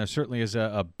spending, and there certainly is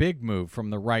a big move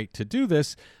from the right to do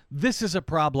this, this is a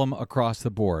problem across the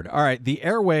board. All right, the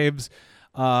airwaves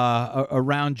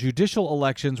around judicial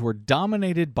elections were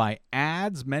dominated by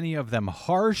ads, many of them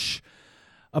harsh,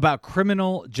 about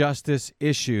criminal justice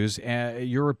issues.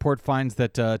 Your report finds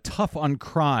that tough on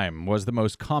crime was the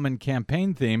most common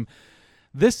campaign theme.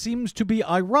 This seems to be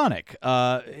ironic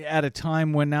at a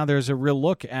time when now there's a real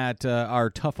look at our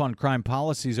tough on crime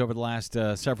policies over the last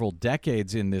several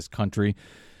decades in this country.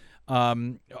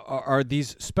 Are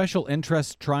these special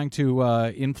interests trying to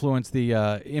influence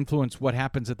what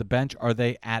happens at the bench? Are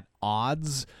they at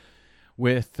odds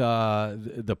with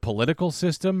the political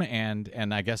system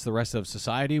and I guess the rest of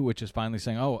society, which is finally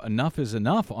saying, oh, enough is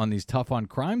enough on these tough on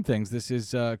crime things. This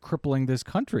is crippling this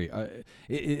country.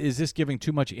 Is this giving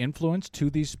too much influence to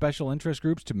these special interest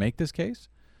groups to make this case?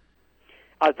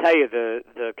 I'll tell you,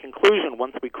 the conclusion,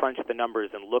 once we crunched the numbers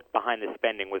and looked behind the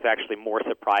spending, was actually more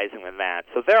surprising than that.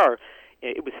 So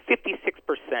it was 56%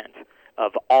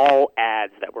 of all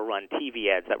ads that were run, TV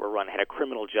ads that were run, had a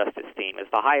criminal justice theme. It's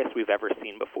the highest we've ever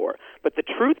seen before. But the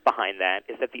truth behind that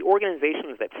is that the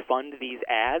organizations that fund these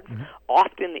ads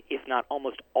often, if not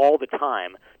almost all the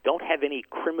time, don't have any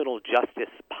criminal justice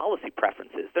policy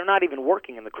preferences. They're not even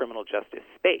working in the criminal justice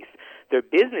space. They're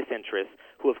business interests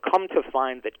who have come to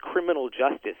find that criminal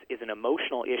justice is an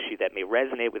emotional issue that may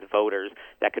resonate with voters,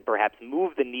 that could perhaps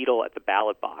move the needle at the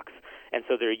ballot box. And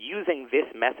so they're using this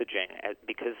messaging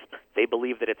because they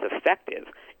believe that it's effective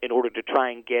in order to try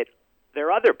and get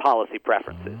their other policy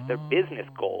preferences, their business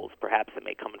goals, perhaps, that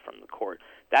may come from the court.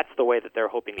 That's the way that they're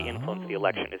hoping to influence the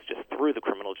election, is just through the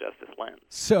criminal justice lens.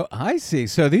 So I see.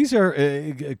 So these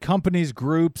are companies,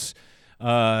 groups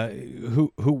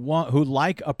who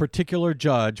like a particular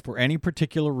judge for any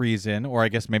particular reason, or I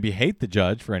guess maybe hate the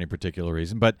judge for any particular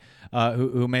reason, but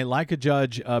who may like a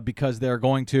judge because they're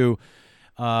going to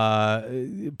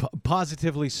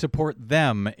positively support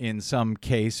them in some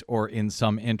case or in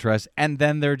some interest, and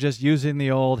then they're just using the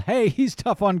old, hey, he's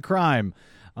tough on crime,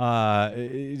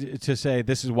 to say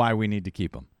this is why we need to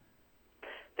keep him.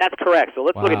 That's correct. So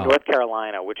let's look at North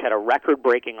Carolina, which had a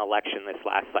record-breaking election this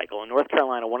last cycle. In North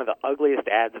Carolina, one of the ugliest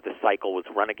ads of the cycle was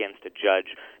run against a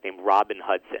judge named Robin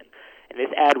Hudson. And this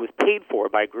ad was paid for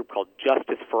by a group called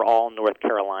Justice for All North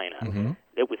Carolina. Mm-hmm.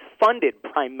 It was funded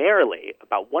primarily,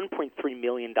 about $1.3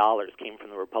 million came from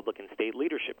the Republican State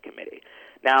Leadership Committee.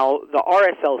 Now, the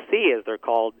RSLC, as they're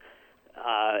called,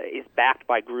 is backed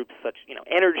by groups such,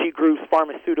 energy groups,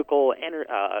 pharmaceutical,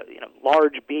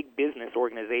 large, big business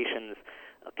organizations,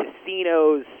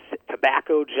 casinos,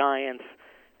 tobacco giants.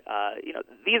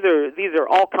 These are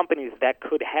all companies that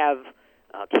could have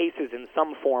cases in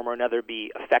some form or another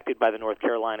be affected by the North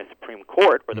Carolina Supreme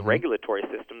Court or the regulatory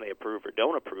system they approve or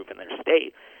don't approve in their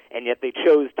state, and yet they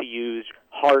chose to use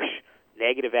harsh,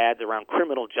 negative ads around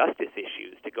criminal justice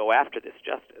issues to go after this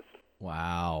justice.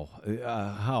 Wow.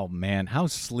 Oh, man, how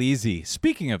sleazy.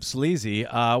 Speaking of sleazy,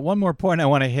 one more point I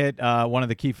want to hit, one of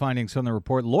the key findings from the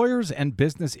report: lawyers and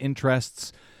business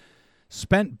interests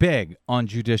spent big on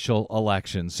judicial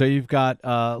elections. So you've got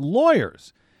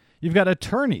lawyers. You've got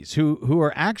attorneys who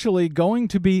are actually going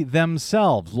to be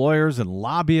themselves, lawyers and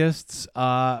lobbyists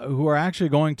who are actually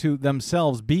going to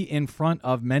themselves be in front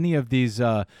of many of these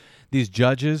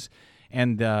judges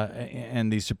and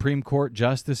the Supreme Court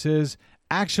justices,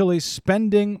 actually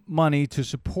spending money to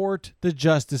support the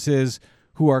justices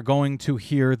who are going to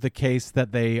hear the case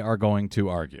that they are going to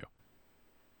argue.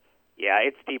 Yeah,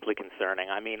 it's deeply concerning.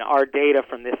 I mean, our data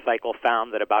from this cycle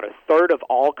found that about a third of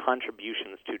all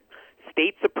contributions to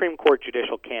state Supreme Court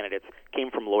judicial candidates came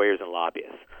from lawyers and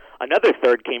lobbyists. Another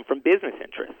third came from business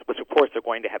interests, which of course are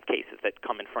going to have cases that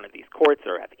come in front of these courts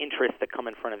or have interests that come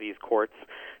in front of these courts.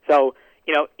 So,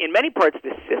 in many parts,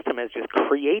 this system has just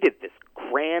created this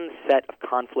grand set of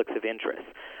conflicts of interest.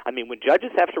 I mean, when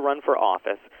judges have to run for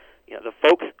office, the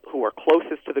folks who are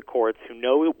closest to the courts, who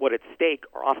know what at stake,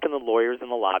 are often the lawyers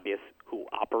and the lobbyists who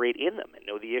operate in them and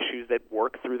know the issues that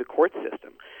work through the court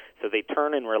system. So they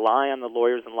turn and rely on the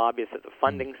lawyers and lobbyists as a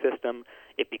funding system.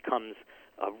 It becomes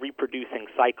a reproducing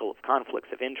cycle of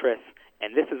conflicts of interest,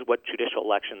 and this is what judicial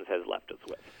elections has left us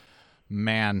with.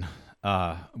 Man,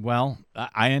 well,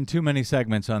 I end too many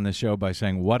segments on this show by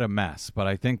saying what a mess, but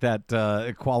I think that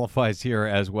it qualifies here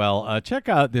as well. Check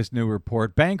out this new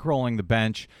report, Bankrolling the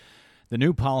Bench, the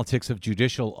New Politics of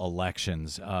Judicial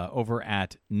Elections, over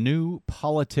at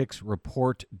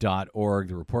newpoliticsreport.org.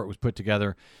 The report was put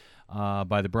together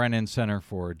by the Brennan Center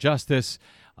for Justice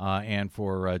and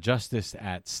for Justice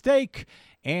at Stake.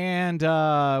 And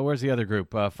where's the other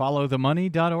group?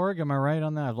 Followthemoney.org. Am I right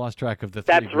on that? I've lost track of the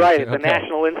three. That's right. It's the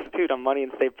National Institute on Money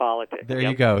and State Politics. There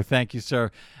you go. Thank you, sir.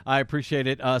 I appreciate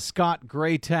it. Scott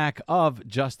Greytak of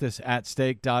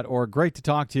justiceatstake.org. Great to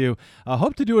talk to you.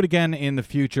 Hope to do it again in the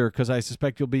future because I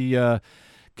suspect you'll be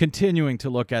continuing to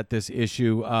look at this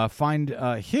issue. Find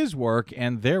his work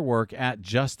and their work at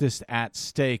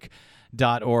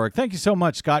justiceatstake.org. Thank you so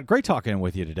much, Scott. Great talking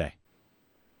with you today.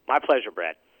 My pleasure,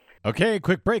 Brad. Okay,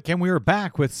 quick break, and we are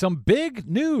back with some big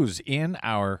news in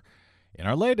our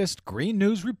latest Green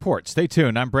News Report. Stay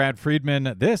tuned. I'm Brad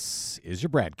Friedman. This is your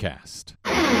BradCast.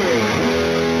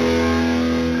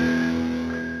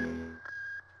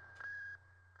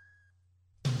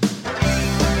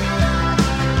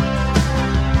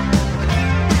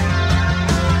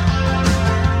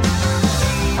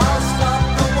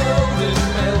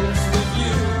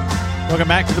 Welcome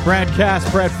back to the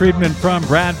BradCast. Brad Friedman from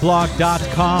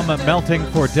BradBlog.com, melting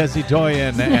for Desi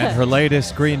Doyen and her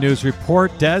latest Green News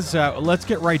report. Des, let's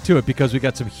get right to it because we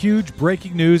got some huge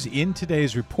breaking news in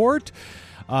today's report.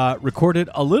 Recorded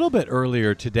a little bit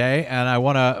earlier today, and I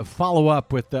want to follow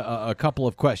up with a couple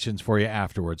of questions for you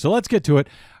afterwards. So let's get to it.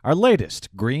 Our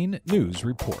latest Green News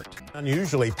report.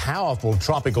 Unusually powerful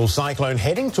tropical cyclone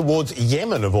heading towards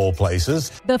Yemen, of all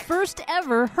places. The first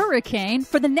ever hurricane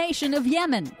for the nation of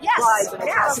Yemen.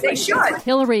 Yes, they should.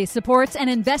 Hillary supports an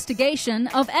investigation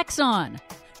of Exxon.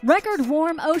 Record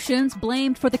warm oceans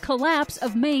blamed for the collapse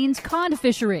of Maine's cod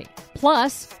fishery.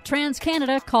 Plus,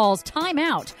 TransCanada calls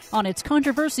timeout on its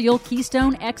controversial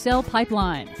Keystone XL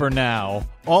pipeline. For now,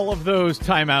 all of those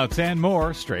timeouts and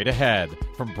more straight ahead.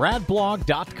 From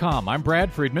BradBlog.com, I'm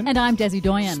Brad Friedman. And I'm Desi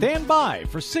Doyen. Stand by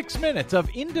for 6 minutes of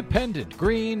independent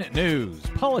green news,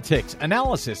 politics,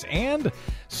 analysis, and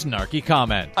snarky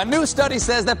comment. A new study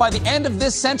says that by the end of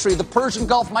this century, the Persian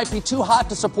Gulf might be too hot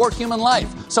to support human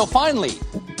life. So finally,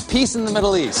 peace in the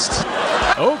Middle East.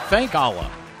 Oh, thank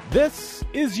Allah. This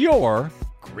is your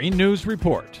Green News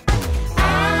Report.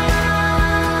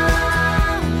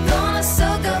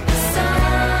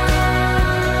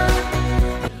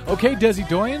 Okay, Desi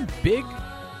Doyen,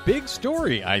 big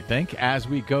story, I think, as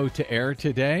we go to air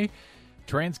today.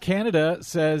 TransCanada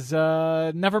says,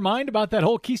 never mind about that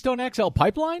whole Keystone XL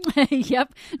pipeline?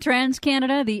 Yep.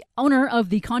 TransCanada, the owner of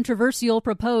the controversial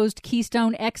proposed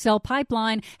Keystone XL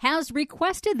pipeline, has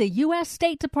requested the U.S.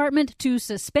 State Department to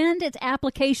suspend its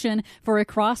application for a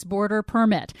cross-border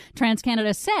permit.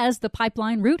 TransCanada says the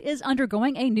pipeline route is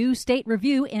undergoing a new state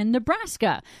review in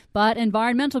Nebraska. But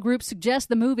environmental groups suggest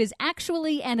the move is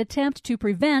actually an attempt to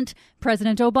prevent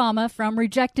President Obama from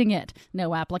rejecting it.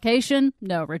 No application,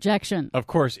 no rejection. Of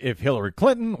course, if Hillary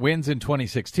Clinton wins in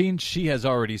 2016, she has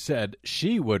already said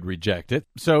she would reject it.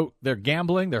 So they're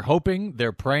gambling, they're hoping,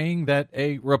 they're praying that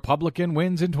a Republican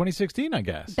wins in 2016, I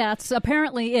guess. That's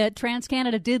apparently it.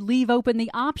 TransCanada did leave open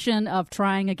the option of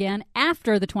trying again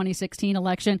after the 2016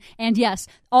 election. And yes,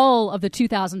 all of the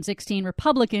 2016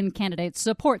 Republican candidates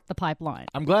support the pipeline.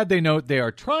 I'm glad they note they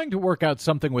are trying to work out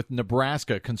something with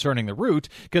Nebraska concerning the route,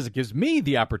 because it gives me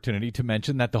the opportunity to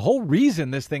mention that the whole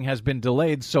reason this thing has been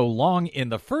delayed so long in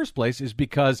the first place is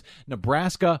because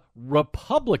Nebraska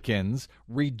Republicans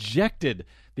rejected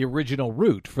the original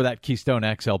route for that Keystone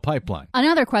XL pipeline.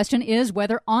 Another question is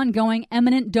whether ongoing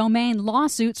eminent domain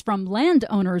lawsuits from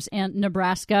landowners in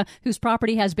Nebraska whose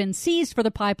property has been seized for the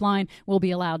pipeline will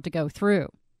be allowed to go through.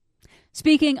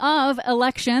 Speaking of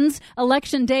elections,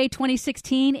 Election Day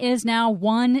 2016 is now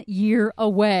 1 year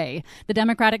away. The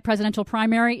Democratic presidential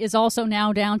primary is also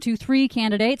now down to 3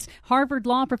 candidates. Harvard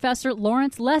law professor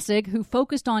Lawrence Lessig, who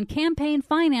focused on campaign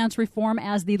finance reform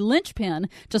as the linchpin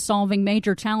to solving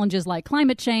major challenges like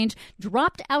climate change,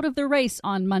 dropped out of the race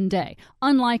on Monday.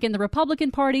 Unlike in the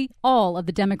Republican Party, all of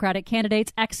the Democratic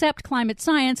candidates accept climate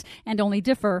science and only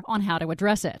differ on how to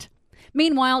address it.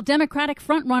 Meanwhile, Democratic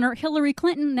frontrunner Hillary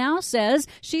Clinton now says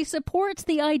she supports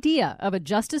the idea of a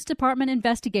Justice Department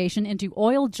investigation into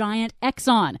oil giant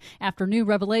Exxon after new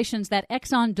revelations that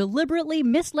Exxon deliberately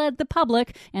misled the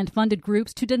public and funded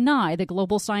groups to deny the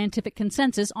global scientific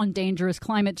consensus on dangerous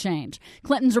climate change.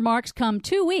 Clinton's remarks come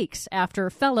 2 weeks after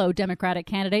fellow Democratic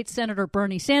candidates Senator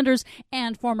Bernie Sanders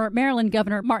and former Maryland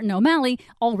Governor Martin O'Malley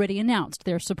already announced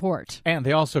their support. And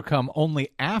they also come only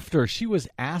after she was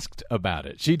asked about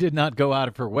it. She did not go out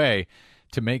of her way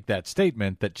to make that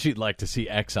statement that she'd like to see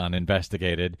Exxon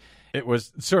investigated. It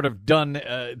was sort of done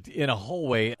in a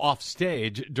hallway off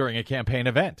stage during a campaign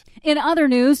event. In other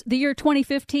news, the year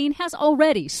 2015 has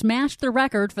already smashed the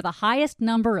record for the highest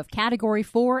number of Category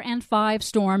 4 and 5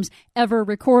 storms ever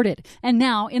recorded. And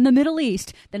now, in the Middle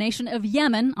East, the nation of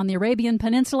Yemen on the Arabian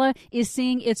Peninsula is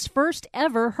seeing its first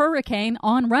ever hurricane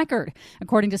on record.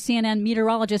 According to CNN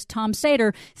meteorologist Tom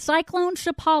Sater, Cyclone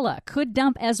Shapala could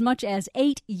dump as much as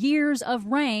 8 years of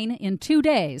rain in 2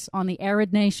 days on the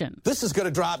arid nation. This is going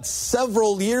to drop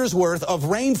several years' worth of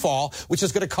rainfall, which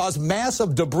is going to cause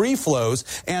massive debris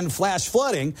flows and flash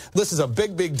flooding. This is a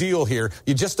big deal here.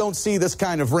 You just don't see this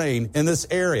kind of rain in this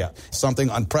area. Something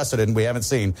unprecedented we haven't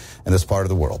seen in this part of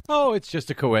the world. Oh, it's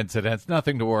just a coincidence.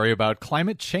 Nothing to worry about.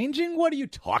 Climate changing? What are you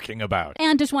talking about?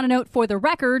 And just want to note for the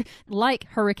record, like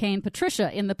Hurricane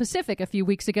Patricia in the Pacific a few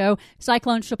weeks ago,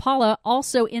 Cyclone Shapala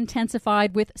also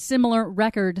intensified with similar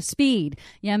record speed.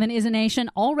 Yemen is a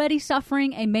nation already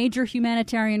suffering a major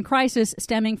humanitarian crisis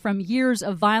stemming from years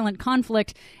of violent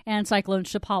conflict, and Cyclone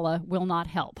Shapala will not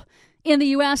help. In the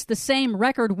U.S., the same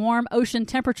record warm ocean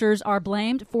temperatures are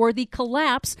blamed for the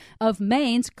collapse of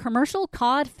Maine's commercial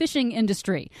cod fishing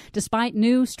industry. Despite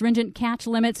new stringent catch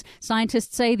limits,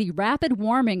 scientists say the rapid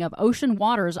warming of ocean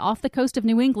waters off the coast of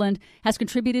New England has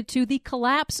contributed to the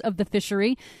collapse of the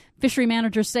fishery. Fishery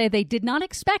managers say they did not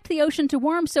expect the ocean to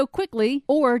warm so quickly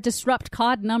or disrupt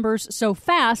cod numbers so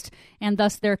fast, and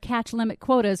thus their catch limit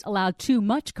quotas allowed too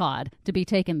much cod to be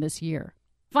taken this year.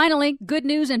 Finally, good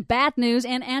news and bad news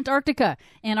in Antarctica.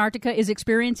 Antarctica is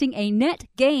experiencing a net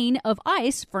gain of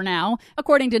ice for now.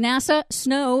 According to NASA,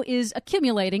 snow is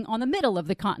accumulating on the middle of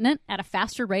the continent at a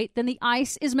faster rate than the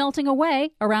ice is melting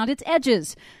away around its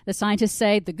edges. The scientists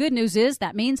say the good news is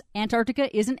that means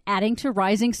Antarctica isn't adding to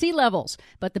rising sea levels.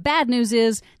 But the bad news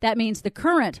is that means the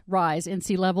current rise in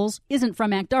sea levels isn't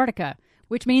from Antarctica,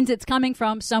 which means it's coming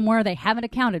from somewhere they haven't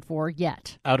accounted for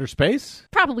yet. Outer space?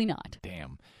 Probably not.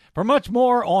 Damn. For much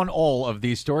more on all of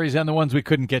these stories and the ones we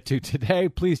couldn't get to today,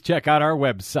 please check out our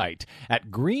website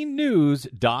at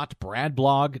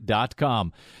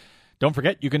greennews.bradblog.com. Don't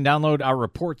forget, you can download our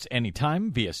reports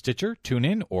anytime via Stitcher,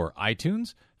 TuneIn, or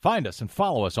iTunes. Find us and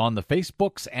follow us on the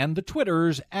Facebooks and the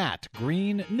Twitters at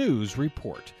Green News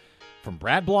Report. From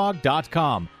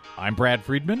bradblog.com, I'm Brad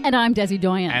Friedman. And I'm Desi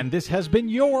Doyen. And this has been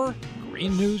your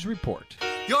Green News Report.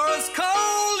 You're as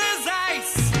cold as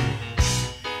ice.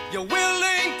 You're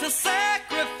willing to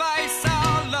sacrifice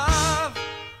our love.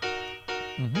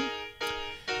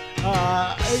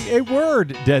 A word,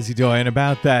 Desi Doyen,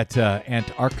 about that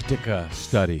Antarctica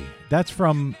study. That's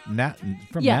from NASA?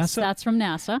 Yes, that's from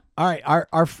NASA. All right,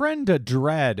 our friend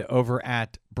Dread over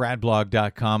at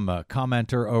bradblog.com, a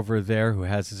commenter over there who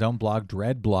has his own blog,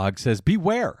 Dread Blog, says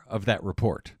beware of that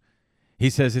report. He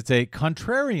says it's a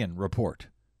contrarian report.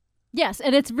 Yes,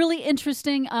 and it's really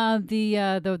interesting,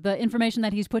 the information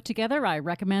that he's put together. I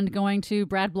recommend going to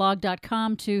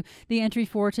bradblog.com to the entry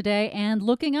for today and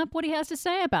looking up what he has to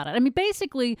say about it. I mean,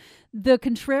 basically, the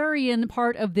contrarian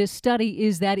part of this study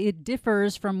is that it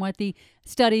differs from what the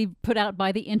study put out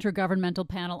by the Intergovernmental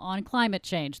Panel on Climate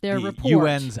Change. Their report,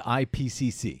 UN's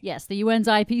IPCC. Yes, the UN's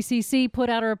IPCC put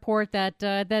out a report that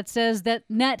says that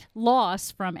net loss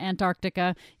from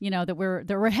Antarctica, that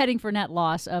we're heading for net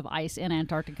loss of ice in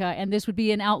Antarctica, and this would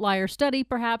be an outlier study.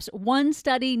 Perhaps one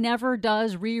study never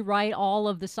does rewrite all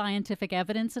of the scientific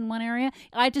evidence in one area.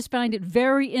 I just find it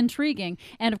very intriguing,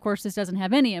 and of course, this doesn't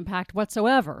have any impact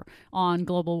whatsoever on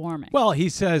global warming. Well, he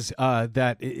says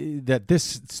that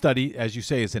this study, as you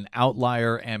say, is an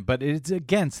outlier, but it's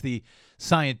against the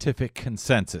scientific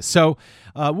consensus. So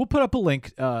we'll put up a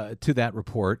link to that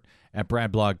report at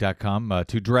bradblog.com,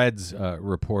 to Dred's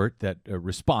report that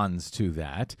responds to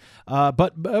that.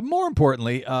 But more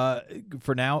importantly,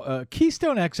 for now,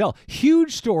 Keystone XL,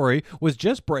 huge story, was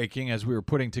just breaking as we were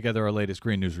putting together our latest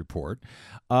Green News Report.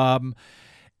 And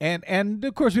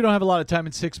of course, we don't have a lot of time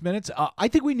in 6 minutes. I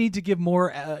think we need to give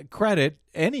more credit,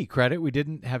 any credit, we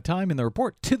didn't have time in the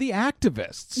report, to the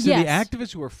activists. Yes. To the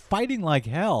activists who are fighting like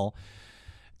hell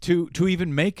to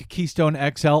even make Keystone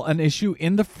XL an issue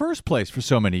in the first place for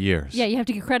so many years. Yeah, you have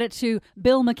to give credit to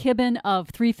Bill McKibben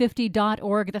of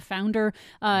 350.org, the founder.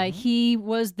 He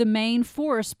was the main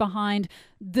force behind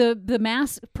the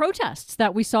mass protests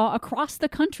that we saw across the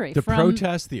country. The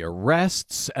protests, the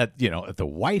arrests at the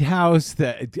White House,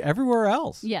 everywhere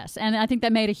else. Yes, and I think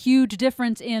that made a huge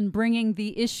difference in bringing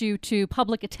the issue to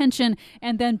public attention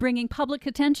and then bringing public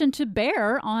attention to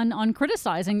bear on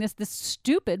criticizing this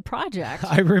stupid project.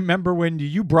 I remember when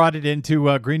you brought it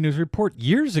into Green News Report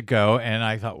years ago, and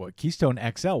I thought, what, Keystone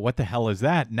XL, what the hell is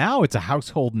that? Now it's a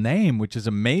household name, which is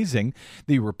amazing.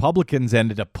 The Republicans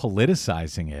ended up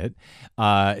politicizing it.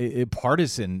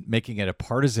 Making it a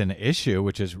partisan issue,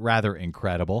 which is rather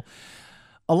incredible.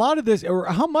 A lot of this, or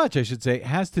how much I should say,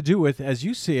 has to do with, as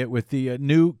you see it, with the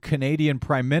new Canadian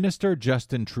Prime Minister,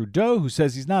 Justin Trudeau, who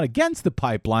says he's not against the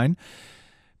pipeline,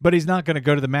 but he's not going to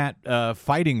go to the mat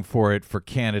fighting for it for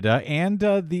Canada. And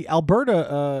the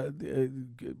Alberta,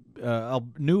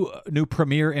 new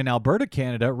premier in Alberta,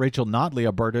 Canada, Rachel Notley,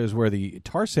 Alberta is where the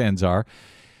tar sands are.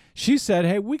 She said,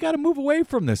 hey, we got to move away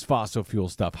from this fossil fuel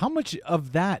stuff. How much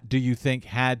of that do you think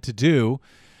had to do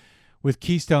with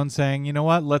Keystone saying, you know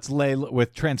what,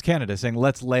 with TransCanada saying,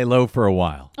 let's lay low for a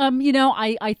while?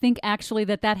 I think actually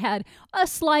that had a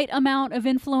slight amount of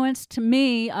influence. To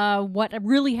me, what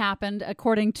really happened,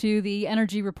 according to the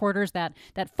energy reporters that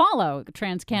follow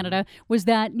TransCanada, was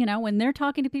that, when they're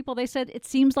talking to people, they said it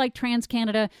seems like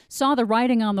TransCanada saw the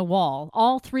writing on the wall.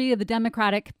 All three of the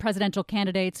Democratic presidential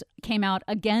candidates came out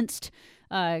against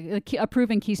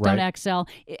approving Keystone XL.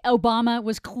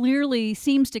 Obama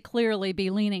seems to clearly be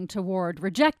leaning toward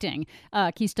rejecting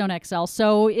Keystone XL.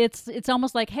 So it's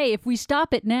almost like, hey, if we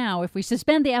stop it now, if we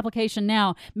suspend the application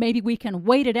now, maybe we can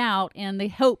wait it out in the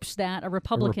hopes that a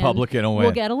Republican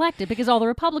will get elected, because all the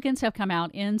Republicans have come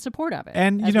out in support of it.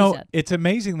 And, it's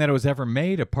amazing that it was ever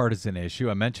made a partisan issue.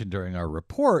 I mentioned during our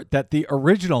report that the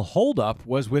original holdup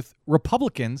was with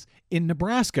Republicans in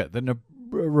Nebraska, the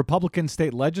Republican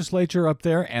state legislature up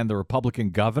there and the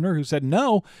Republican governor, who said,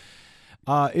 no,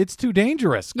 it's too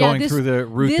dangerous going through the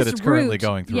route that it's currently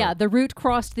going through. Yeah, the route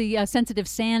crossed the sensitive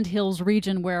Sand Hills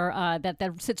region where that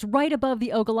sits right above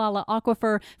the Ogallala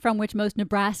Aquifer, from which most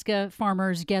Nebraska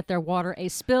farmers get their water. A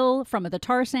spill from the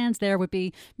tar sands there would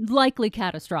be likely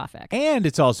catastrophic. And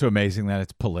it's also amazing that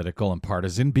it's political and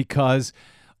partisan because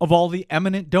of all the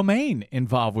eminent domain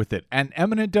involved with it. And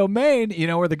eminent domain,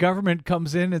 where the government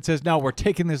comes in and says, no, we're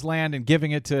taking this land and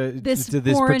giving it to this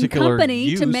foreign particular company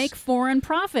use, to make foreign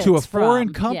profits to a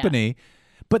foreign company. Yeah.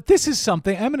 But this is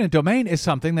something, eminent domain is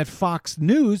something that Fox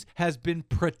News has been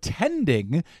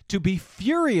pretending to be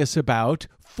furious about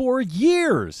for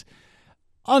years.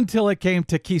 Until it came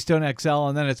to Keystone XL,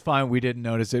 and then it's fine. We didn't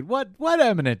notice it. What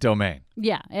eminent domain?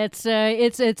 Yeah, it's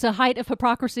a height of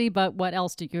hypocrisy, but what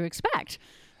else do you expect?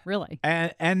 Really.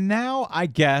 And now I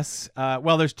guess,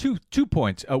 there's two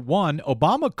points. One,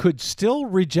 Obama could still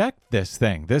reject this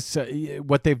thing. This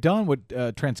what they've done, what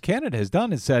TransCanada has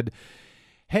done, is said,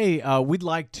 hey, we'd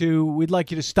like you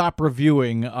to stop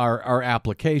reviewing our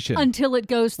application until it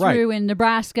goes through in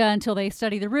Nebraska, until they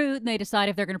study the route and they decide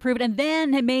if they're going to approve it, and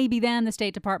then maybe the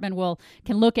State Department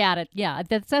can look at it. Yeah,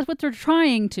 that's what they're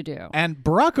trying to do. And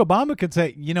Barack Obama could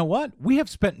say, you know what? We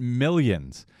have spent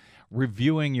millions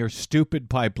reviewing your stupid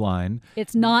pipeline.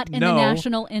 It's not in the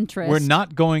national interest. We're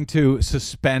not going to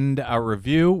suspend our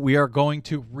review. We are going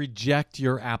to reject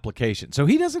your application. So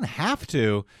he doesn't have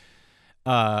to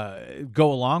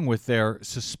go along with their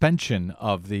suspension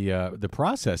of the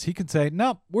process. He can say,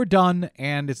 no, we're done,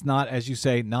 and it's not, as you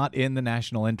say, not in the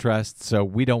national interest, so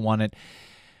we don't want it.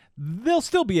 They'll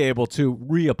still be able to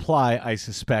reapply, I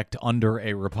suspect, under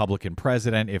a Republican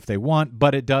president if they want,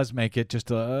 but it does make it just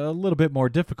a little bit more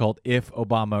difficult if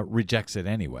Obama rejects it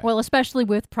anyway. Well, especially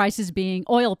with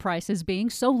oil prices being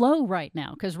so low right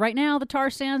now, because right now the tar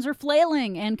sands are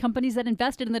flailing, and companies that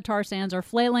invested in the tar sands are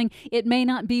flailing. It may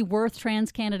not be worth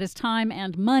TransCanada's time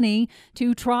and money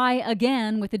to try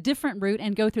again with a different route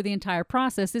and go through the entire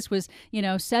process. This was,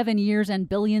 7 years and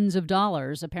billions of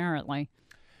dollars, apparently.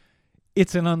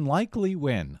 It's an unlikely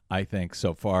win, I think,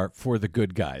 so far for the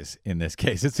good guys in this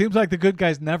case. It seems like the good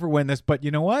guys never win this, but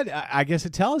you know what? I guess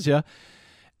it tells you,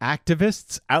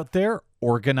 activists out there,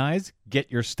 organize,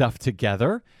 get your stuff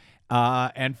together,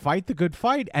 and fight the good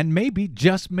fight. And maybe,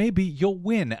 just maybe, you'll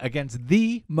win against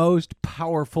the most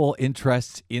powerful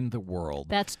interests in the world.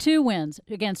 That's 2 wins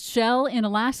against Shell in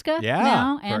Alaska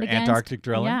now, and for against Antarctic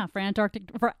drilling. Yeah,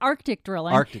 for Arctic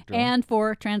drilling. And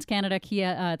for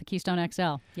TransCanada, the Keystone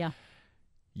XL. Yeah.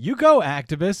 You go,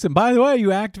 activists. And by the way, you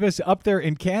activists up there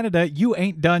in Canada, you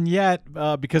ain't done yet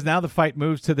because now the fight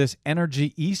moves to this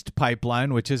Energy East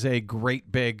pipeline, which is a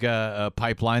great big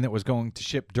pipeline that was going to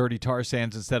ship dirty tar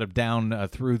sands instead of down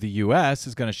through the U.S.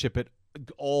 is going to ship it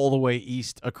all the way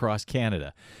east across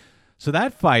Canada. So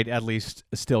that fight at least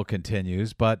still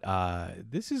continues. But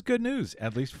this is good news,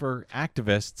 at least for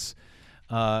activists.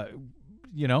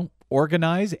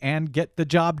 Organize and get the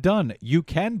job done. You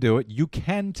can do it. You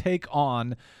can take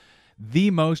on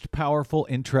the most powerful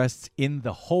interests in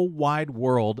the whole wide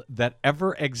world that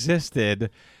ever existed,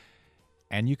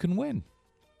 and you can win.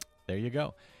 There you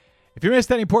go. If you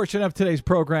missed any portion of today's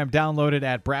program, download it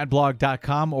at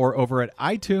bradblog.com or over at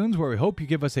iTunes, where we hope you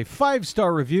give us a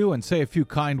 5-star review and say a few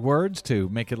kind words to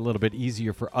make it a little bit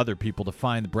easier for other people to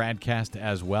find the BradCast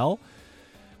as well.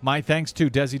 My thanks to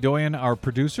Desi Doyen, our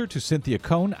producer, to Cynthia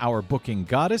Cohn, our booking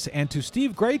goddess, and to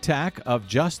Steve Greytak of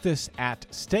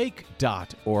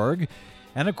justiceatstake.org.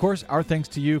 And, of course, our thanks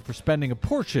to you for spending a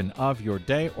portion of your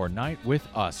day or night with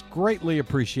us. Greatly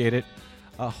appreciate it.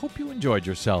 Hope you enjoyed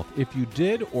yourself. If you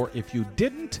did or if you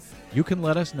didn't, you can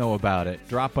let us know about it.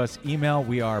 Drop us email.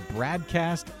 We are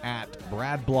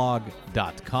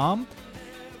bradcast@bradblog.com.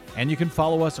 And you can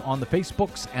follow us on the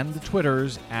Facebooks and the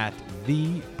Twitters at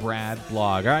The Brad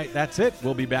Blog. All right, that's it.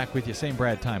 We'll be back with you same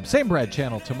Brad time, same Brad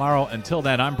channel tomorrow. Until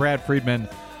then, I'm Brad Friedman.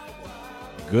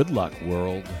 Good luck,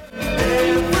 world.